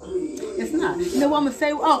way. It's not. You know what I'm going to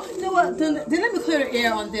say? Oh, you know what? Then let me clear the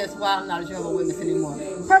air on this why I'm not a Jehovah's Witness anymore.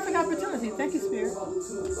 Perfect opportunity. Thank you, Spirit.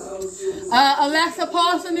 Alexa,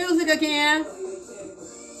 pause the music again.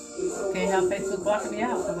 Can't have Facebook blocking me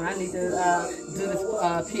out when I need to do this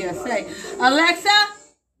PSA. Alexa,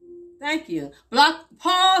 thank you.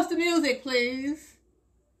 Pause the music, please.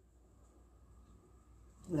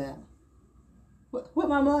 Yeah. What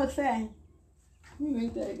my mother say? Let me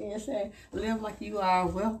read that again. Say, live like you are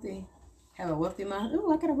wealthy. Have a wealthy mind.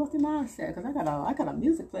 Oh, I got a wealthy mindset because I got a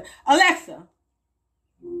music player. Alexa.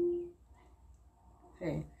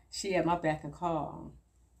 Hey, she had my back and call.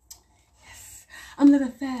 I'm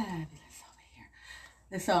living fabulous over here.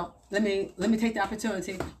 And so let me take the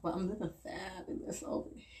opportunity. Well, I'm living fabulous over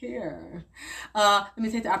here. Let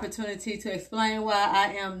me take the opportunity to explain why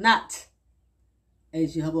I am not a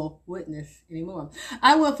Jehovah's Witness anymore.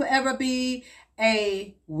 I will forever be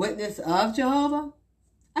a witness of Jehovah.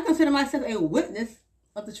 I consider myself a witness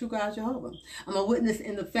of the true God Jehovah. I'm a witness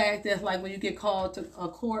in the fact that like when you get called to a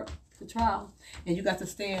court, to trial, and you got to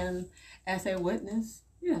stand as a witness.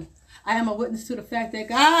 Yeah. I am a witness to the fact that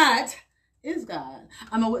God is God.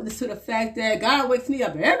 I'm a witness to the fact that God wakes me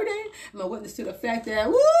up every day. I'm a witness to the fact that,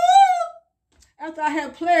 woo! After I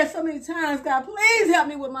have played so many times, God, please help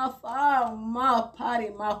me with my foul mouth, potty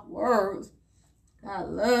mouth words. God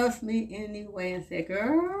loves me anyway and said,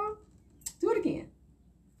 girl, do it again.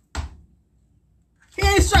 He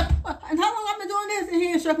ain't struck, and how long I've been doing this? And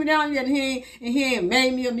he ain't struck me down yet, and he ain't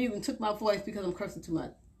made me a mute and took my voice because I'm cursing too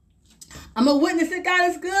much. I'm a witness that God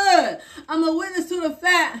is good. I'm a witness to the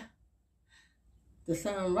fact the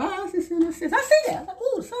sun rises in the sense. I see that. Like,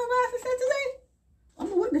 ooh, the sun rises in today.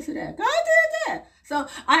 I'm a witness to that. God did that. So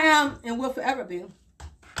I am and will forever be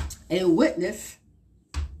a witness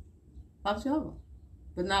of Jehovah,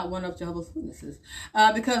 but not one of Jehovah's Witnesses.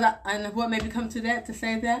 Because and what made me come to that, to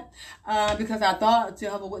say that? Because I thought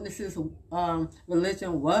Jehovah's Witnesses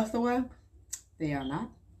religion was the way. They are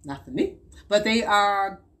not for me. But they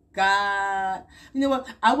are God. You know what?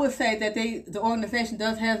 I would say that the organization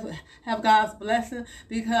does have God's blessing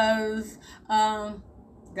because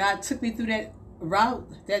God took me through that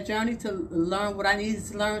route, that journey to learn what I needed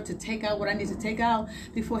to learn, to take out what I needed to take out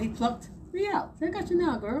before he plucked me out. I got you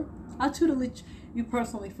now, girl. I'll tutor you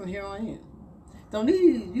personally from here on in.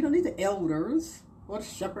 You don't need the elders or the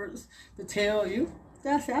shepherds to tell you.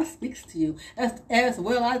 That speaks to you. As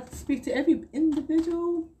well, I speak to every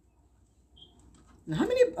individual. And how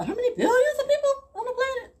many billions of people on the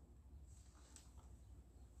planet?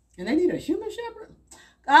 And they need a human shepherd?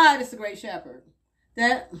 God is the great shepherd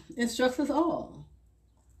that instructs us all.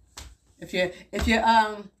 If you're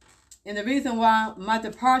and the reason why my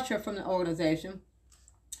departure from the organization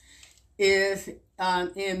is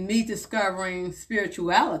in me discovering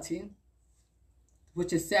spirituality,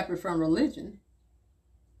 which is separate from religion.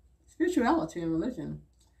 Spirituality and religion,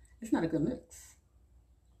 it's not a good mix,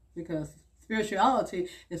 because spirituality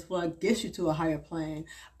is what gets you to a higher plane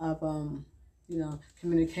of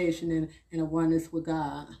communication and a oneness with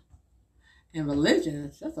God. And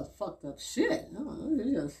religion, that's a fucked up shit.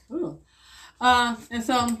 And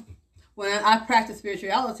so when I practice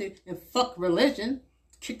spirituality and fuck religion,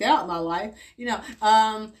 kicked out of my life,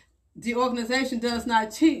 the organization does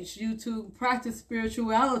not teach you to practice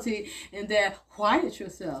spirituality and that quiet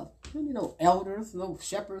yourself. You need no elders, no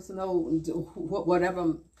shepherds, no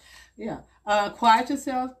whatever. Yeah. Quiet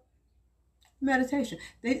yourself. Meditation.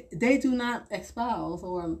 They do not espouse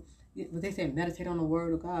or they say meditate on the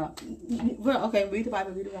word of God. Well, okay, read the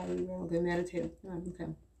Bible, read the Bible. Okay, meditate.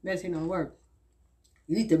 Okay, meditate on the word.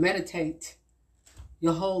 You need to meditate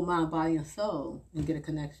your whole mind, body, and soul and get a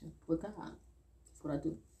connection with God. That's what I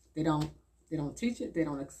do. They don't teach it. They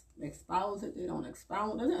don't espouse it. They don't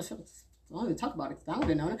expound it. They don't even talk about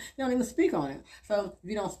expounding on it. They don't even speak on it. So if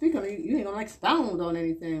you don't speak on it, you ain't gonna expound on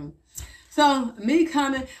anything. So me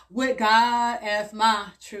coming with God as my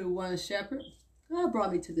true one shepherd, God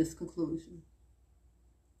brought me to this conclusion.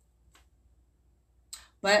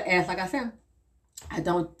 But as like I said, I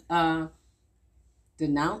don't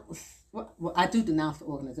denounce. Well, I do denounce the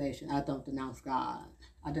organization. I don't denounce God.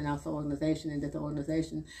 I denounce the organization, and that the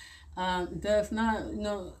organization does not,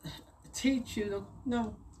 teach you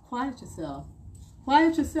to, quiet yourself.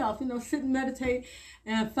 Quiet yourself. Sit and meditate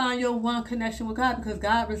and find your one connection with God, because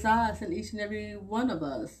God resides in each and every one of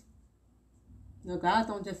us. God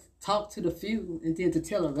don't just talk to the few and then to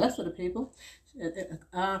tell the rest of the people.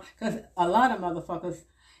 Because a lot of motherfuckers,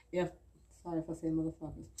 sorry if I say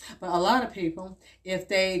motherfuckers, but a lot of people, if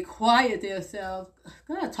they quiet themselves,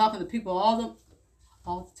 God talking to people all the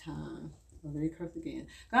time. I'm very cursed again.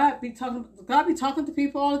 God be talking to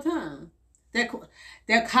people all the time.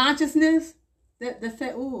 Their consciousness, they say,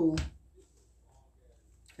 ooh, I'm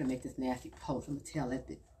gonna make this nasty post. I'm gonna tell that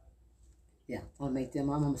bitch. Yeah, I'm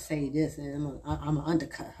gonna say this, and I'm gonna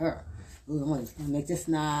undercut her. Ooh, I'm gonna make this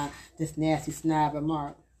nasty snide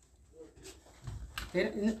remark.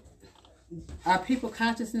 Are people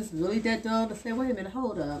consciousness really that dull to say, wait a minute,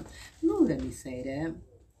 hold up. Don't let me say that.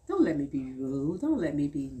 Don't let me be rude. Don't let me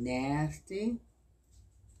be nasty.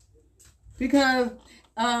 Because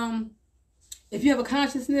if you have a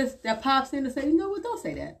consciousness that pops in and say, you know what, don't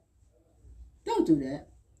say that. Don't do that.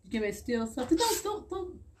 You give me steal something.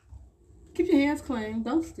 Don't. Keep your hands clean.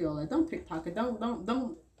 Don't steal it. Don't pickpocket. Don't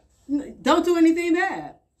do anything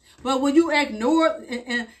bad. But when you ignore,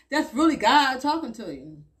 and that's really God talking to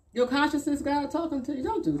you. Your consciousness, God talking to you.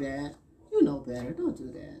 Don't do that. You know better. Don't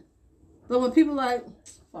do that. But when people like,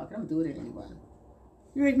 fuck it, I'm doing it anyway.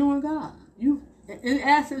 You're ignoring God. In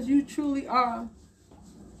essence, you truly are.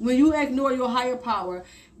 When you ignore your higher power,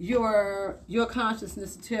 your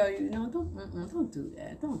consciousness tell you, don't do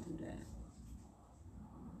that. Don't do that.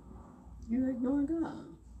 You're ignoring God.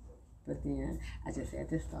 But then I just had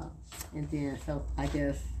this thought, and then so I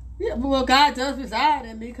guess God does reside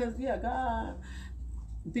in me, because God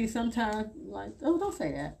be sometimes like, oh, don't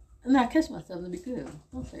say that. And I catch myself and be good.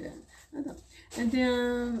 Don't say that. And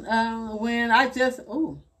then when I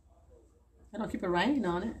don't keep a rein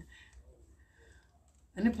on it.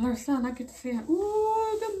 And the blur sun, I get to see,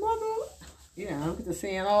 ooh, the mother. Yeah, I get to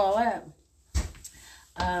seeing all that.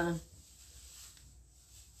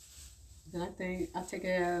 Then I take it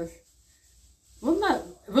as, I'm not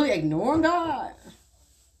really ignoring God.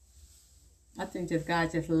 I think just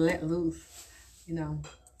God just let loose,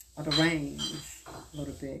 of the reins a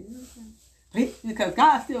little bit. You know what I'm saying? Because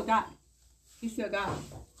God still got me. He still got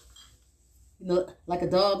me. Like a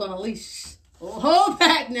dog on a leash. Oh, hold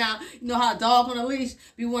back now. You know how a dog on a leash,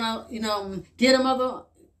 you want to, get a mother,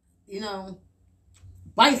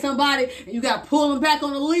 bite somebody, and you got to pull them back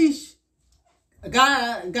on the leash.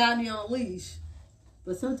 God got me on a leash.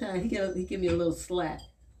 But sometimes he give me a little slack.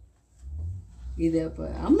 But I'm going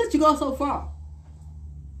to let you go so far.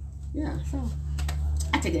 Yeah, so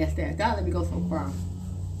I take it as that. God let me go so far.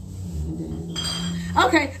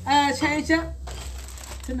 Okay, change up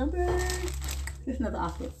to number. This is another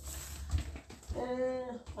outfit.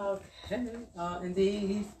 Okay, and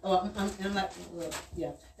these. I'm like,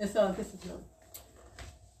 yeah. And so this is one.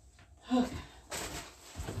 Okay.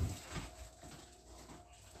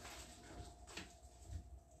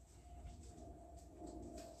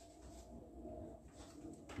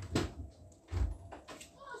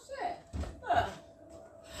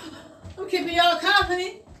 Keeping y'all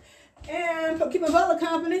company and keeping Butler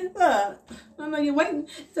company. I know you're waiting.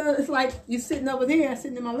 So it's like you're sitting over there,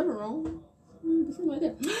 sitting in my living room. Something like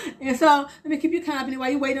that. And so let me keep you company while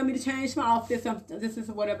you wait on me to change my outfit. This is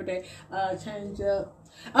whatever day. Change up.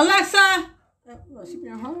 Alexa! Oh, she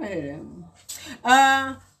being hard headed.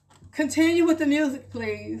 Continue with the music,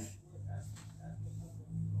 please.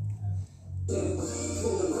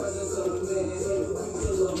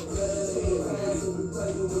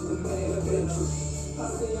 I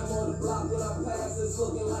say I'm on the block when I pass, it's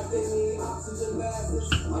looking like they need oxygen masks.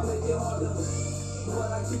 I make it harder, but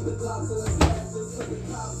I keep the clocks in the stacks, just for the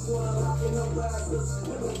cops.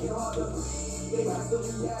 They have to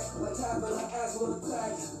react like having an asthma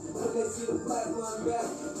attack. When they see the black line back,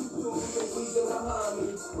 you feel me, they breathing behind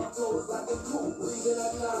me. My flow is like a coupe, breathing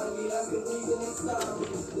at 90. That's the reason they style me.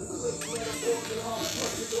 The slick metaphors and hard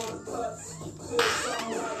punches on the cuts. Feel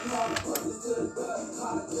something like hard punches to the gut.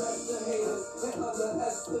 Hot dress the haters and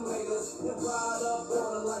underestimate us. And ride up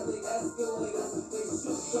on them like they escalators. They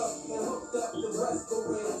shook up and hooked up the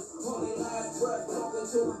respirators. On their last breath, talking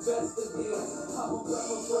to investigators. I'm a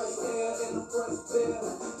breath of fresh air and a fresh bear.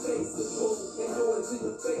 Face the blue and do it till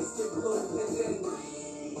your face get blue. And then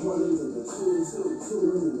one into the two,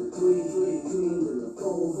 two into the three, into the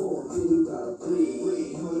four, then you gotta breathe.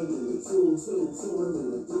 One into the two into the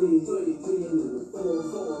three, into the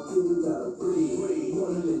four, then you gotta breathe.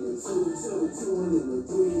 One into the two into the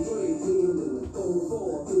three, into the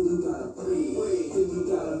four, then you gotta breathe. Then you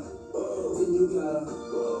gotta.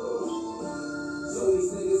 So these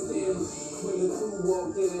niggas damn. When the crew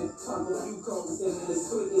walked in, pop a few coats in it, as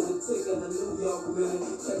quick as a tick in a New York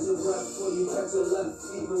minute. Catch a breath before you catch a left,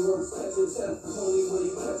 even worse, catch a chef, only when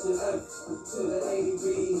you catch an F. To the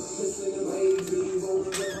A-B, listen to A-B, rolling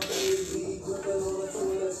with my A-B, gripping on the tool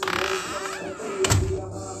that you make fine. A-B, I'm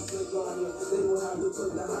high slick on you, they will have to put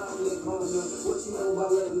the high lick on you. What you know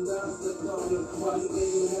about letting down slick on you, while you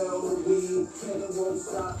inhale the weed, and it won't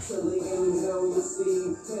stop till they inhale your seed,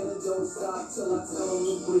 and it don't stop till I tell them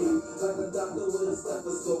to breathe. Like a doctor with a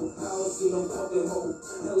stethoscope, I don't see no fucking hope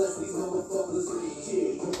unless these motherfuckers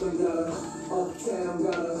get. Brooklyn got her, Uptown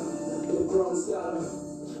got her, the Bronx got her,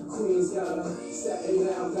 Queens got her, Staten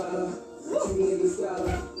Island got her, you niggas got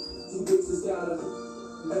her, you bitches got her,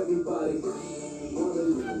 everybody. One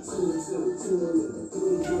in the two in the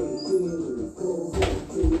three in the four,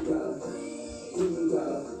 then you got her, then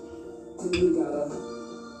you got her,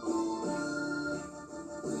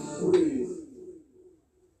 breathe.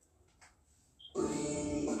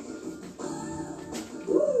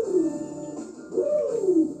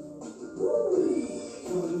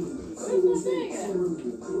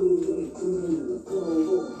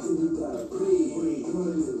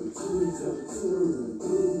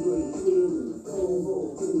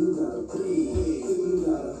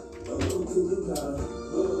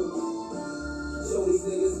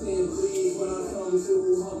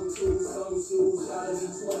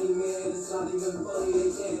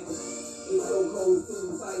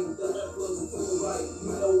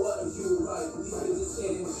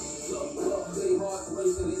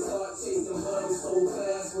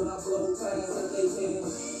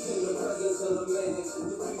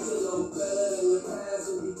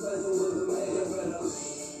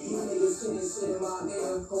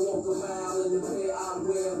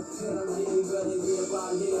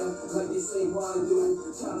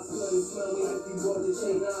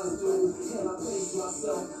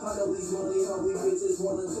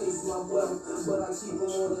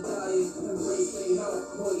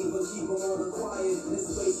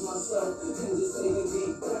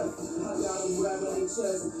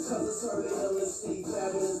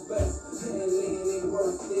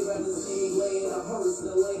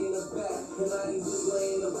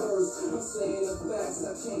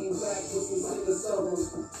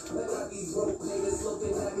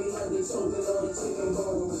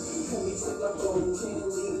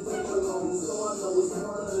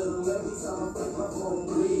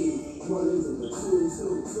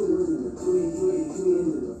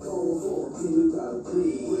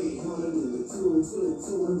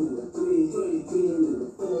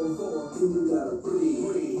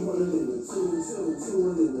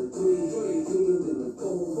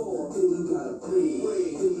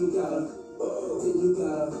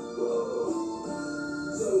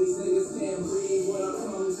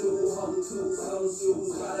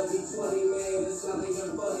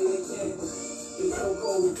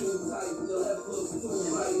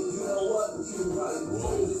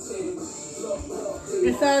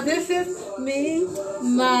 And so this is me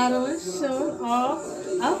modeling, showing off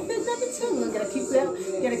outfit number 2.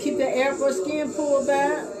 Gotta keep that Air Force skin pulled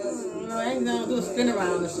back. No, I ain't gonna do a spin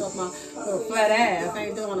around and show off my little flat ass. I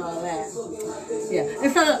ain't doing all that. Yeah.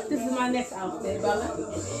 And so this is my next outfit, Bella.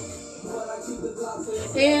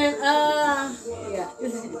 And yeah,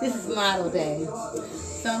 this is model day.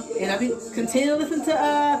 So, and I'll be continue to listen to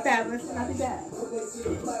Fabulous, and I'll be back.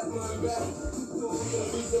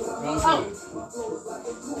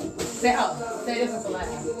 Oh, say this is the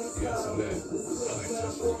last. Yeah, so that.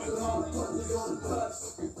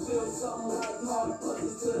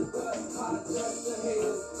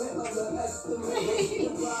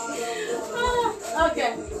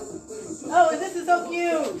 Okay. Oh, and this is so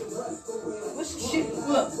cute. Which shoe?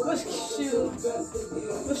 Look, which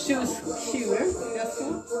shoe is cuter? This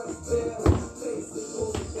one.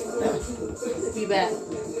 Be back.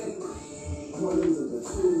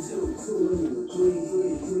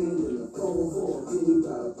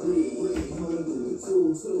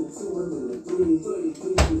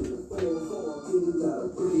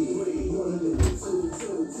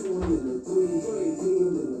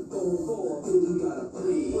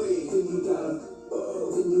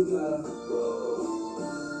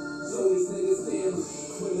 So these niggas stand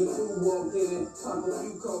when the crew walked in it. Pop a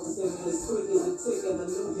few cokes in it, as quick as a tick in a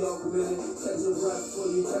New York minute. Catch a breath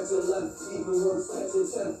when you catch a left, even worse, catch a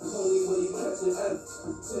chef. Only when you catch an F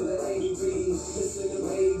to the A-B. Listen to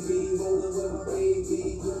baby, rolling with my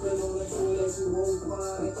baby. Gripping on the toilet, you won't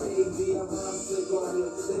find a KB. I'm high slick on you,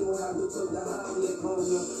 they gon' have to put the high lick on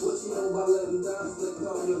you. What you know about letting down slick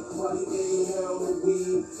on you? While you inhale the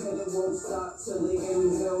weed, and it won't stop till they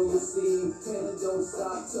inhale your seed. And it don't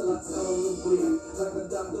stop till I tell them to breathe. Like a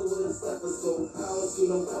doctor with a stethoscope. How else you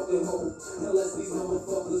no fucking hope? Unless these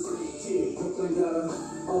motherfuckers, yeah. Brooklyn got her,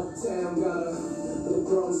 Uptown got her, the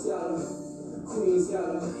Bronx got her, Queens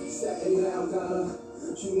got her, Staten Island got her,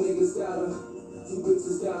 you niggas got her, you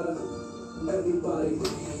bitches got her, everybody.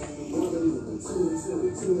 1, 2,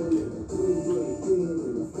 2, 2,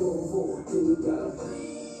 3, 4, 4, then you got her,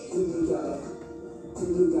 then you got her, then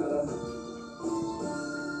you got her.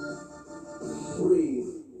 Breathe.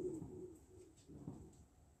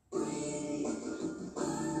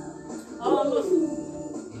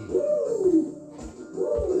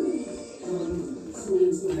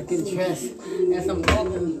 I get dressed as I'm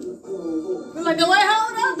walking. I'm like, wait,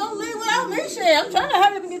 hold up, don't leave without me, shit. I'm trying to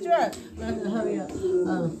hurry up and get dressed. I'm gonna hurry up.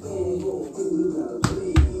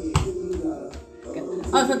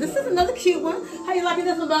 Oh, so this is another cute one. How you liking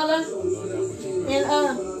this one, Bella? And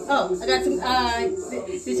oh, I got some.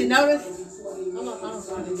 Did you notice? I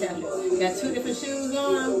don't catch it. Got 2 different shoes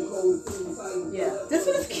on. Yeah, this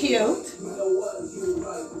one is cute. I don't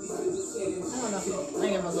know if I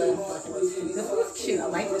ain't got my glasses. This one is cute. I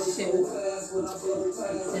like this shoe.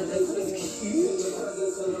 And this one is cute.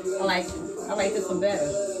 I like this one better.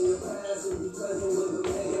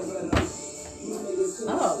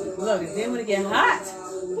 Oh, look, and then when it get hot,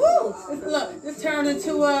 woo! Look, this turned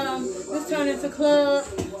into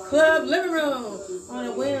club living room on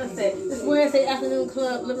a Wednesday. This Wednesday afternoon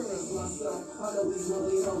club living room.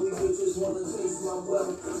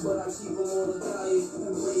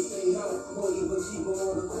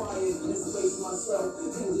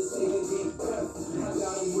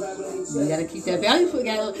 You gotta keep that value foot.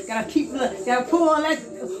 Gotta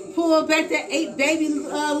pull back that 8 baby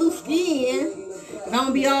loose skin. And I'm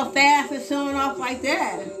gonna be all fast and showing off like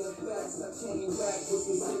that.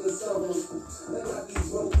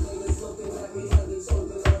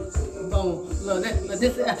 Boom. Look,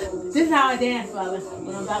 this is how I dance, brother,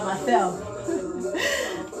 when I'm by myself.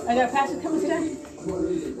 I got a passion coming today.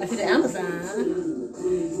 I see the Amazon.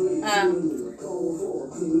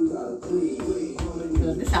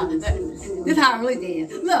 This how I really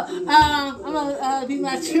dance. Look, I'm gonna be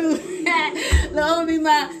my true, I'm gonna be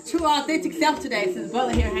my true authentic self today. Since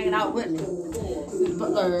Butler here hanging out with me. Since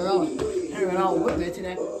Butler hanging out with me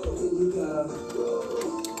today.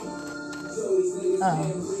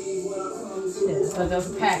 Yeah, so that was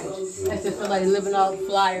a package. That's just for like living off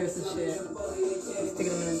flyers and shit.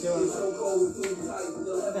 Sticking them in the drawer.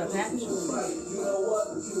 Got a package?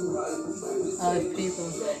 Oh, it's people.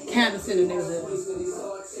 Kansas City niggas.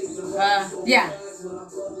 Yeah.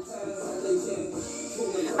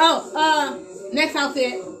 Oh, next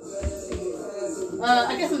outfit.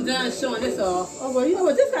 I guess I'm done showing this off. Oh, well, you know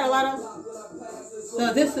what? This got a lot of.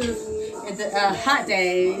 So this is the hot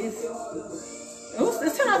days.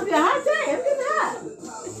 It's turned out to be a hot day. It's getting hot.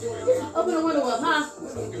 Open the window up, huh?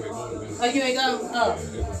 Oh, you ain't go? Oh.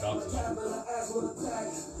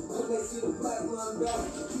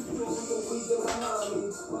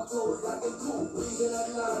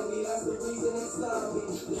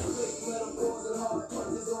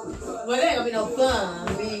 Well, there ain't gonna be no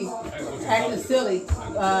fun. Me acting silly.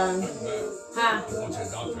 Huh?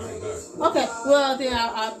 Okay, well then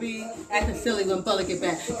I'll be acting silly when Butler get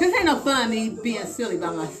back. Cause ain't no fun me being silly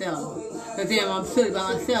by myself. Cause then when I'm silly by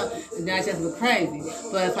myself, and then I just look crazy.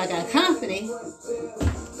 But if I got company,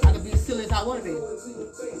 I can be as silly as I want to be.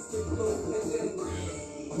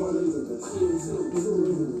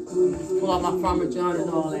 Pull out my Farmer John and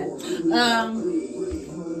all that.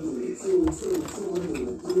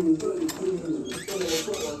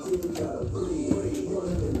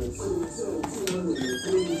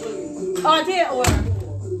 Oh, I did order.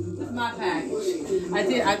 This is my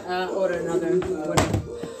package. I ordered another order.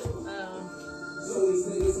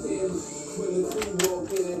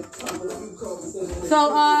 So,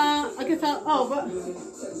 I guess but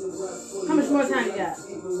how much more time you got?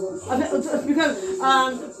 It's because,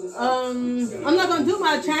 I'm not going to do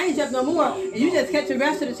my change up no more. And you just catch the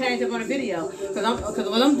rest of the change up on the video. Because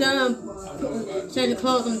when I'm done changing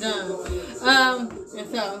clothes, I'm done. And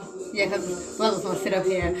so, yeah, because brother's going to sit up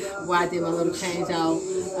here while I did my little change out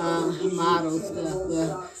model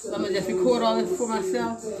stuff. So I'm going to just record all this for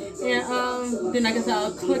myself. And then I guess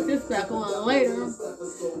I'll click this back on later.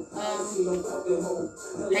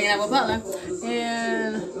 Hanging out with Butler.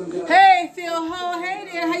 And hey, Phil Ho, hey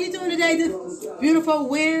there. How you doing today? This beautiful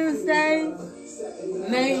Wednesday,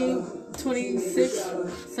 May 26th,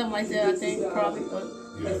 something like that, I think, probably.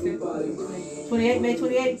 Let's see. 28, May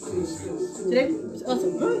 28th. Today, it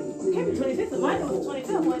can't be 26th. Mine was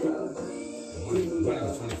 25th, wasn't it?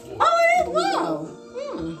 Oh, it is. Wow.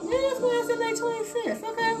 It is Wednesday, May 26th.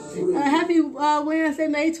 Okay. Happy Wednesday,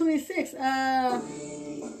 May 26th.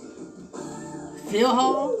 Phil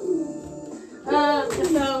Hall. So,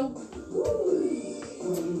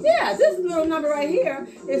 yeah, this little number right here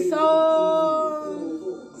is so,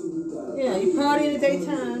 yeah, you party in the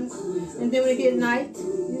daytime, and then when it gets night,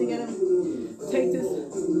 you gotta take this,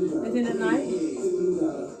 and then at night,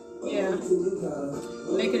 yeah,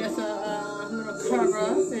 make it as a little cover,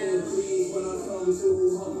 and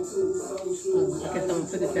I guess I'm gonna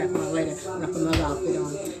put this back on later when I put my outfit on.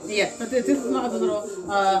 Yeah, but this is my other little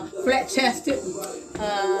flat-chested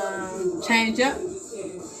change up.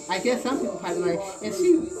 I guess some people probably like, is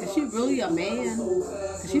she really a man?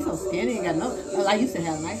 Cause she's so skinny and got no. Well, I used to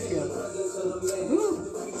have nice hair.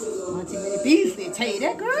 Ooh, Auntie Minnie Beasley, tell you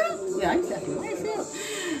that, girl. Yeah, I used to have some nice hair.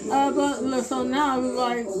 But look, so now I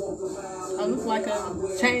look like a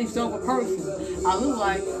changed over person. I look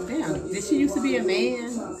like, damn, did she used to be a man?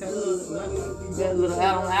 That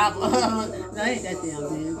little apple. No, ain't that damn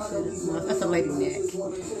man. No, that's a lady neck.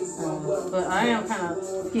 But I am kind of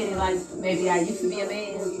skinny, like maybe I used to be a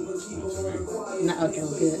man. No, okay,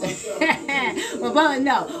 good. Well,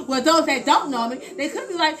 no. Well, those that don't know me, they could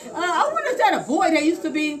be like, I wonder if that a boy that used to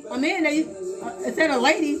be a man that used. Is that a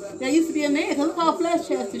lady that used to be a man? Cause look how flesh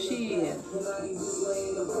chested she is.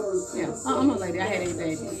 Yeah, I'm a lady. I had 8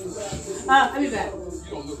 babies. I'll be back. You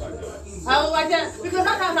don't look like that. I look like that because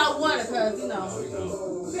sometimes I wonder, cause you know,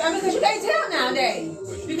 I mean, cause you can't tell nowadays.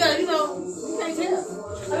 Because you know, you can't tell.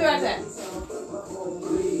 I'll be right back.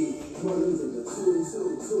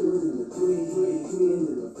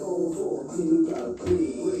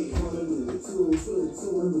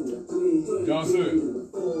 Johnson.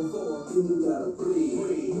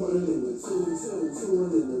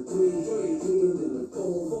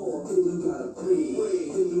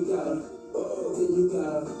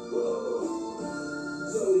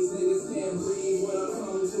 So these niggas can't breathe when I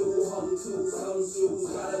come to some shoes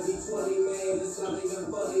gotta be 20, man. It's not even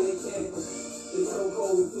funny, they can't. The choke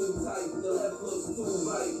hold too tight, the left hook's too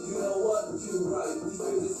right. You know what? You right. These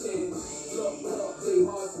niggas can't. Look, they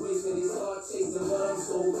hearts race and they start chasing, but I'm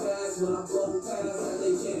so fast when I blow past that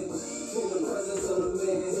they can't. In the presence of the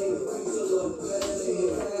man, the future look better. They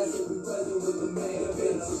get past if we present with the man.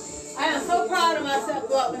 I am so proud of myself,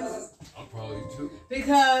 Butler. I'm proud of you too.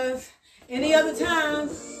 Because any other time,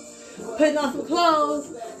 putting on some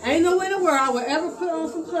clothes, ain't no way in the world I would ever put on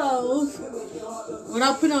some clothes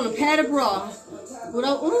without putting on a padded bra.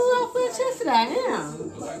 Without, flat chested I am.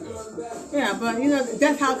 Yeah, but you know,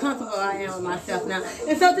 that's how comfortable I am with myself now.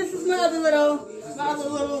 And so this is my other little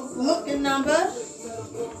looking number.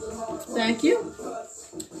 Thank you.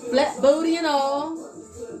 Flat booty and all.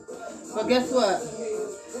 But guess what?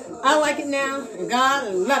 I like it now, and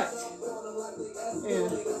God love it. Yeah.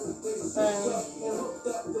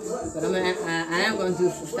 But I am going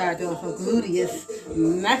to start doing some gluteus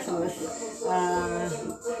maximus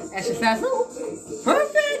exercise. Oh,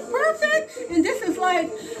 perfect. And this is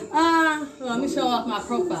like, let me show off my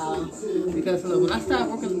profile. Because look, when I start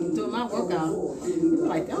doing my workout, it's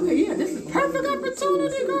like, okay, yeah, this is perfect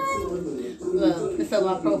opportunity, girl. Look, this is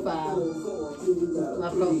my profile.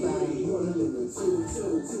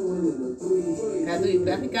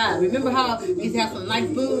 God, remember how they used to have some nice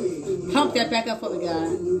boobs? Pump that back up for me, God.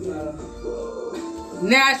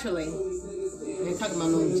 Naturally. I ain't talking about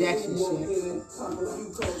no injection shit.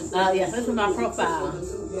 Yeah, this is my profile.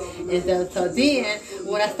 And so then,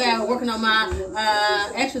 when I started working on my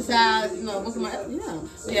exercise, you know, working my,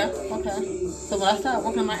 okay. So when I started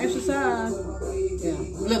working on my exercise, yeah,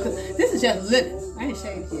 look, this is just living. I ain't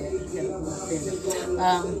shaved yet.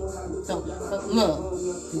 So look,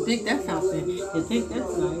 you think that's something? You think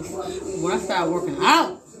that's nice? When I started working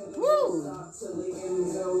out, woo,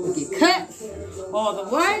 you get cuts all the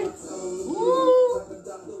way. Woo.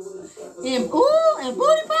 And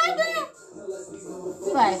booty popping.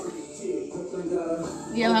 Like,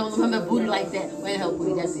 yeah, I'm gonna have a booty like that. Well, I ain't have a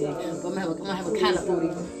booty that big, but I'm gonna have a kind of booty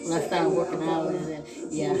when I start working out. And then,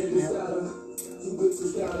 yeah.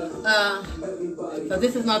 So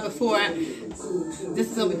this is my before. This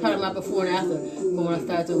is gonna be part of my before and after when I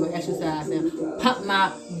start doing my exercise. Now, pump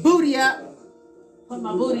my booty up. Pump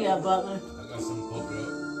my booty up, Butler. I got something to pump it up.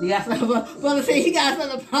 You got something, Butler said he got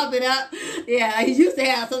something to pump it up. Yeah, he used to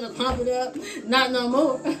have something to pump it up. Not no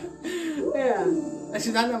more. Yeah, that's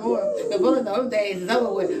not no more. The Butler, those days is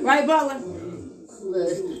over with. Right, Butler?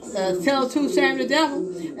 Tell the truth, shame the devil.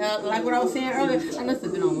 Like what I was saying earlier, I must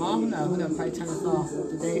have been on long enough. We're gonna probably turn this off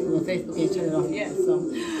today. Well, Facebook ain't turned it off yet.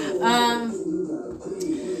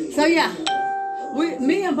 So yeah,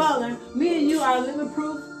 me and Butler, me and you are living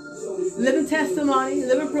proof, living testimony,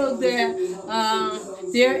 living proof that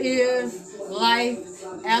there is life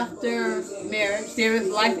after marriage. There is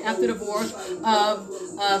life after divorce.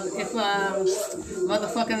 If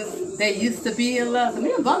motherfuckers they used to be in love. So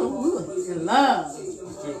me and Butler, we were in love.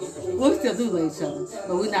 We still do love each other,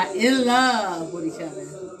 but we're not in love with each other,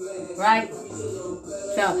 right?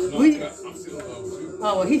 So we. I'm still in love with you.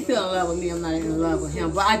 Oh well, he's still in love with me. I'm not in love with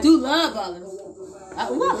him, but I do love Butler. I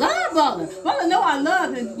love Butler. Butler know I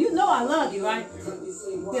love him. You know I love you, right?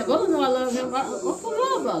 Yeah, Butler know I love him. I love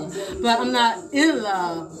Butler, but I'm not in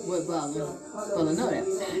love with Butler. Butler know that,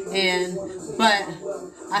 but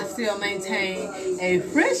I still maintain a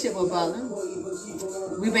friendship with Butler.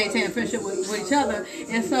 We maintain a friendship with each other,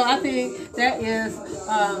 and so I think that is,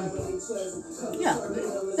 yeah,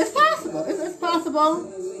 it's possible. It's possible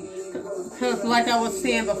because, like I was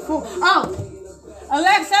saying before. Oh,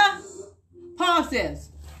 Alexa, pause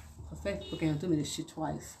this. Facebook ain't do me this shit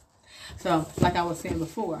twice. So, like I was saying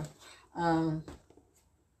before,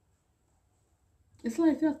 it's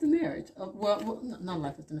life after marriage. Well, not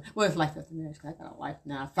life after marriage. Well, it's life after marriage. I got a life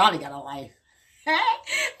now. I finally got a life. I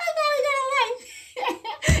finally got a life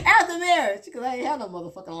after marriage because I ain't had no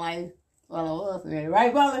motherfucking life while I was married.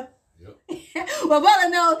 Right, Butler? Yep. Well, Butler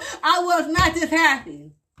knows I was not this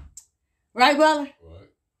happy. Right, Butler? Right.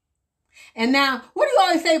 And now, what do you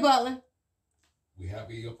always say, Butler? We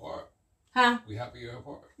happy apart. Huh? We happier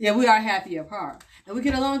apart. Yeah, we are happy apart. And we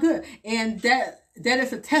get along good. And that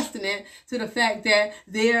is a testament to the fact that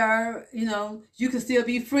there, you can still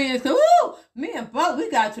be friends. So, me and Butler, we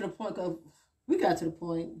got to the point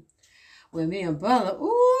where me and Butler,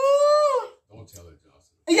 Don't tell it,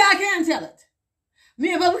 Johnson. Yeah, I can tell it.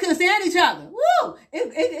 Me and Butler, we couldn't stand each other. Woo!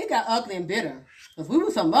 It got ugly and bitter. Because we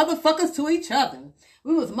were some motherfuckers to each other.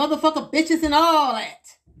 We was motherfucker bitches and all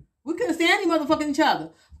that. We couldn't stand any motherfucking each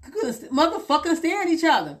other. We couldn't motherfucking stand each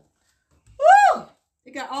other. Woo!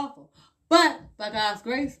 It got awful. But by God's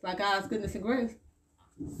grace, by God's goodness and grace,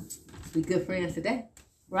 we good friends today.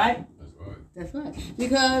 Right? That's right. That's right.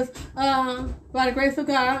 Because by the grace of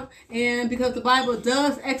God and because the Bible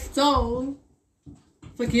does extol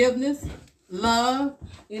forgiveness, love,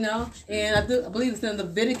 and I believe it's in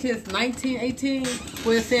Leviticus 19:18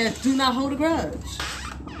 where it says, do not hold a grudge.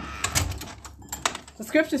 The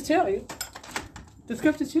scriptures tell you. The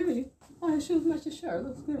scriptures tell you. Oh, his shoes match your shirt.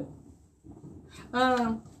 Looks good.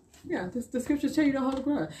 The scriptures tell you don't hold a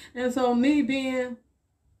grudge. And so me being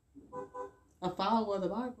a follower of the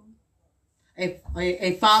Bible, a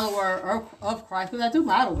follower of Christ, because I do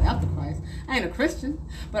model after Christ. I ain't a Christian,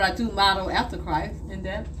 but I do model after Christ in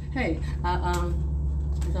that, hey, I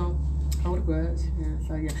don't hold a grudge. Yeah,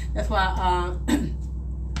 so yeah, that's why,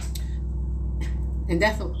 and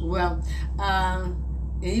that's,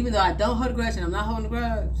 and even though I don't hold a grudge and I'm not holding a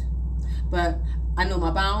grudge, but I know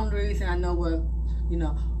my boundaries and I know what,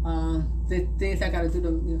 the things I got to do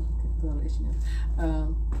to,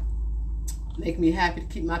 make me happy to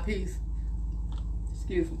keep my peace.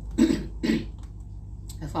 Excuse me.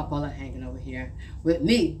 That's why Paula hanging over here with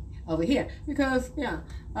me over here because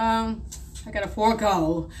I gotta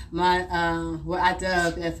forego my what I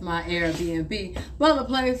dub as my Airbnb Butler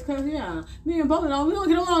place because me and Butler we don't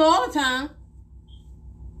get along all the time.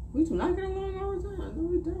 We do not get along all the time. No,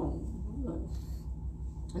 we don't.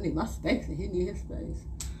 I need my space and he need his space.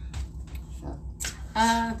 So do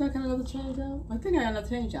I got another change out? I think I got another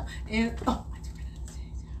change out. And I do got another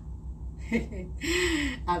change out.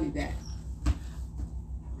 I'll be back.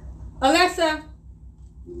 Alexa,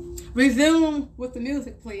 resume with the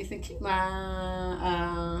music, please, and keep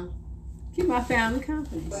my family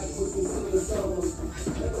company. Oh,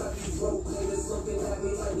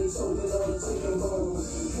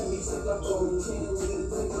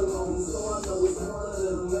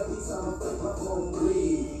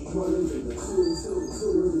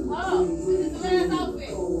 this is the last outfit.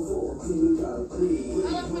 How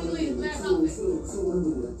long can we leave? Last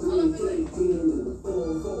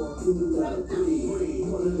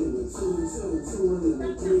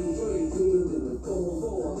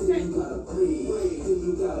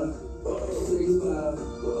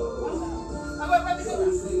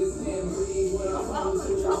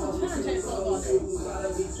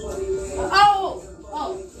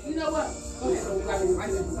Oh, you know what? Go ahead.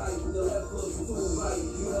 Right there.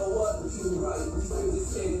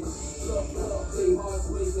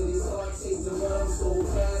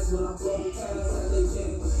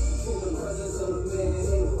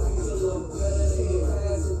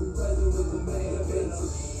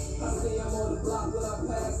 I see I'm on the block when I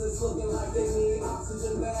pass this, looking like they need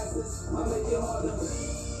oxygen masks. I make it harder,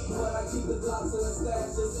 but I keep the Glocks in the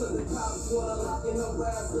stash just cause the cops wanna lock and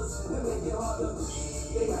harass us and make it harder.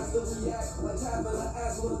 They have to react like having an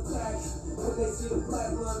asthma attack when they see the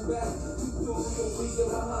black run back. You threw the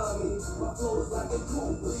reason behind me. My flow is like a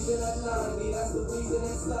coupe, breathing at 90. That's the reason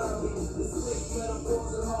they stop me. The slick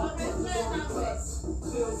metaphors and hard punches on the cuts.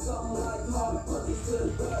 Feel something like hard punches to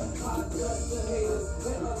the gut. Hot guts and haters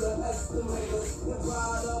and underestimate us and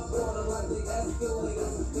ride up on them like they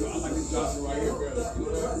escalators. I like this Johnson right here, brother.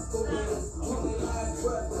 When they last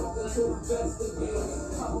breath, talking to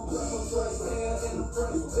investigators. I'm a breath of fresh air and a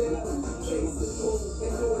fresh beer. Face the move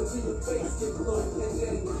and do it till your face get blue. And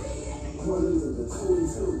then 1 into the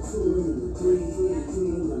 22, 2 into the 3, 3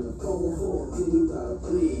 into the 4, 4. Then you gotta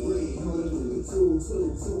breathe. 1 into the 2,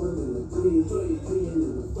 2, 2 into the 3, 3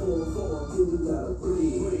 into the 4, 4. Then you gotta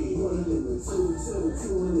breathe. 1 into the 2, 2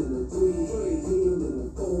 into the 3, 3 into the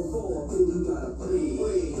 4, 4. Then you gotta breathe.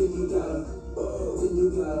 Then you gotta.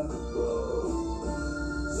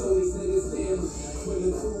 So these niggas damn, when the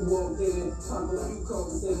crew walked in, pop a few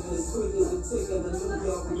cokes in it, as quick as a tick in a New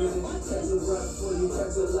York minute. Catch a breath before you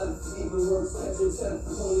catch a left, even worse, catch a test,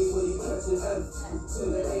 only when you catch an F. To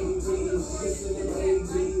the AV, missing an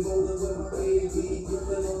AV, rolling with my baby,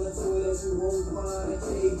 gripping on the toy that you won't find at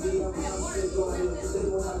KB. I'm sick on it, they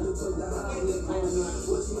gon' have to put the Heimlich on me.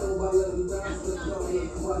 What you know about letting down the corner?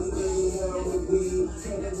 Why you inhale with weed?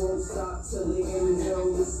 And it won't stop till they inhale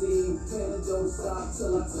the seed. And it don't stop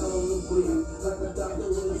till I tell them to breathe. Like a doctor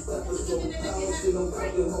with a stethoscope. How shit don't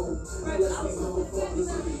fucking hold. Unless these motherfuckers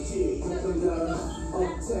yeah, Brooklyn got her,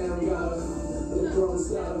 Uptown got her, the Bronx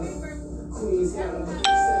got her, Queens got her,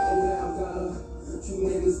 Staten Island got her, you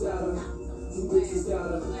niggas got her, you bitches got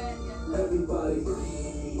her, everybody.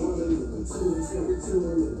 1 into the 2, 2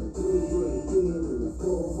 into the 3, 3 into the 4,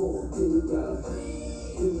 4. Then you got her,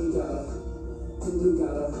 then you got her, then you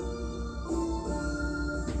got her.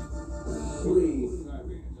 Breathe.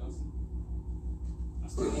 I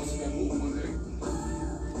still want to see that move one day.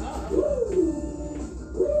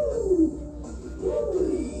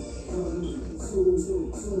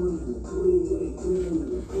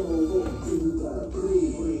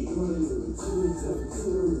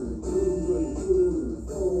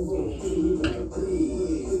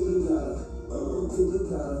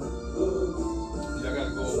 Y'all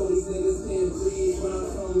gotta go. So these niggas can't breathe when I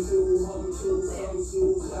come through. Hum through, some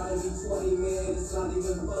shoes gotta be 20, man. It's not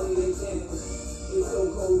even funny, they can't. It's so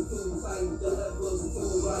cold, too tight. The left looks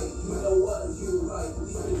too right. You know what? You right.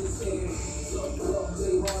 These niggas can't. Look,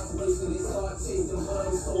 they hearts racing. They start chasing, but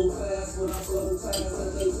I'm so fast when I blow past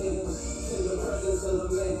that they can't. In the presence of the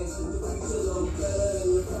man, the future looks better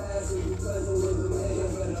than the past. If you present with the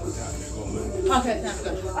man, Okay, that's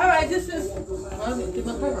good. All right, this is. Well, get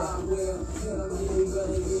my cover off.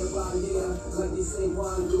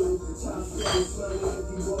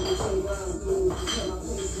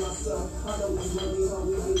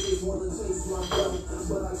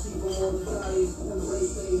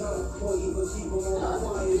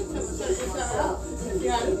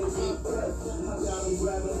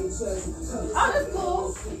 Oh, that's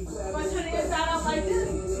cool. Want to turn the inside out like this?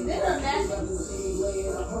 They done that.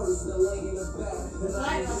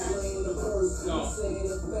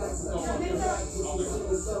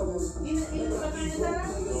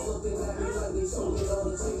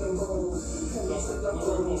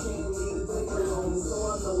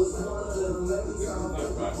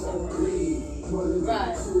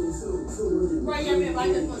 Right. Right, yeah, man,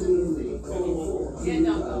 like this one. Yeah,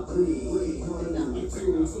 don't go.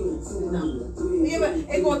 Yeah, but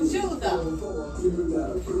it goes with shoes though.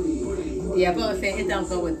 Yeah, but I'm saying it don't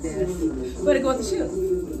go with this. But it goes with the shoes.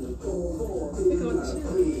 It goes with the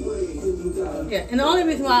shoes. Yeah, and the only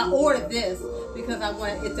reason why I ordered this because I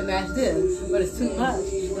wanted it to match this, but it's too much.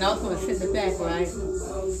 And I was going to send it back, right?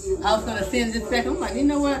 I was going to send this back. I'm like, you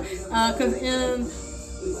know what? Because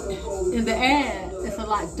in the ad, it's a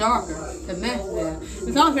lot darker to match that.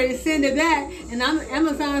 And so I'm ready to send it back, and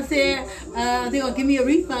Amazon said they're gonna give me a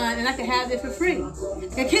refund and I can have it for free.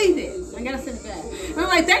 I can keep it. I gotta send it back. And I'm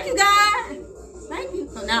like, thank you, God. Thank you.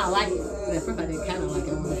 So now I like it. But at first I didn't kind of like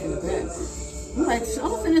it. I'm gonna send it back. I'm like, I'm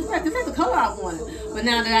gonna send this back. This ain't the color I wanted. But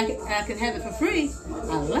now that I can have it for free,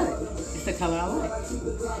 I love it. It's the color I like.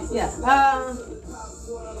 Yeah.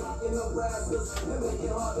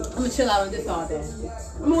 I'm gonna chill out on this all day.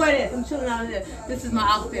 I'm gonna wear this. I'm chilling out on this. This is my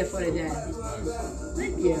outfit for the day.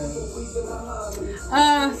 Thank you.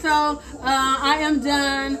 So I am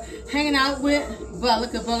done hanging out with Bella,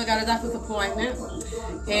 because Bella got a doctor's appointment,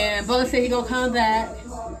 and Bella said he gonna come back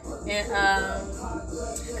and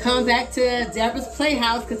come back to Deborah's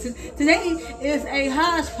Playhouse, because today is a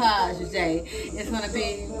hodgepodge day. It's gonna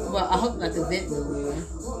be, well, I hope not the vent movie.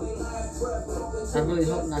 I really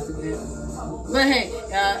hope not to be. But hey,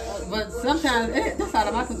 but sometimes that's out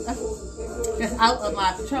of my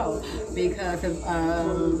control, because if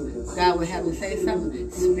God would have to say something,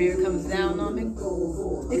 Spirit comes down on me,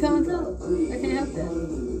 it comes out. I can't help that.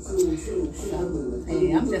 So,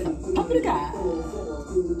 hey, I'm just a puppet of God.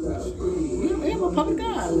 I'm a puppet of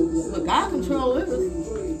God. But God controls this.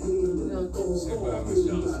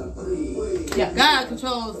 Yeah, God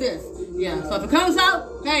controls this. Yeah, so if it comes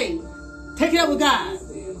out, hey, take it up with God.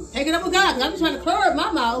 Take it up with God, because I'm just trying to clear up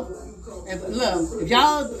my mouth. And look, if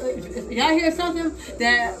y'all hear something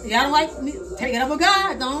that y'all don't like, take it up with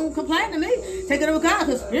God. Don't complain to me. Take it up with God,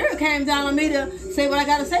 because Spirit came down on me to say what I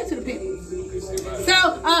got to say to the people. So,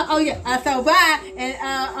 so bye.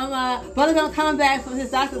 And brother's gonna come back from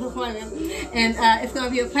his doctor's appointment, and it's gonna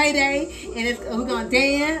be a play day, and we're gonna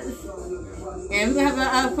dance, and we're gonna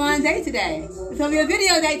have a fun day today. It's gonna be a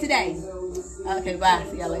video day today. Okay, bye.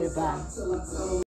 See y'all later. Bye.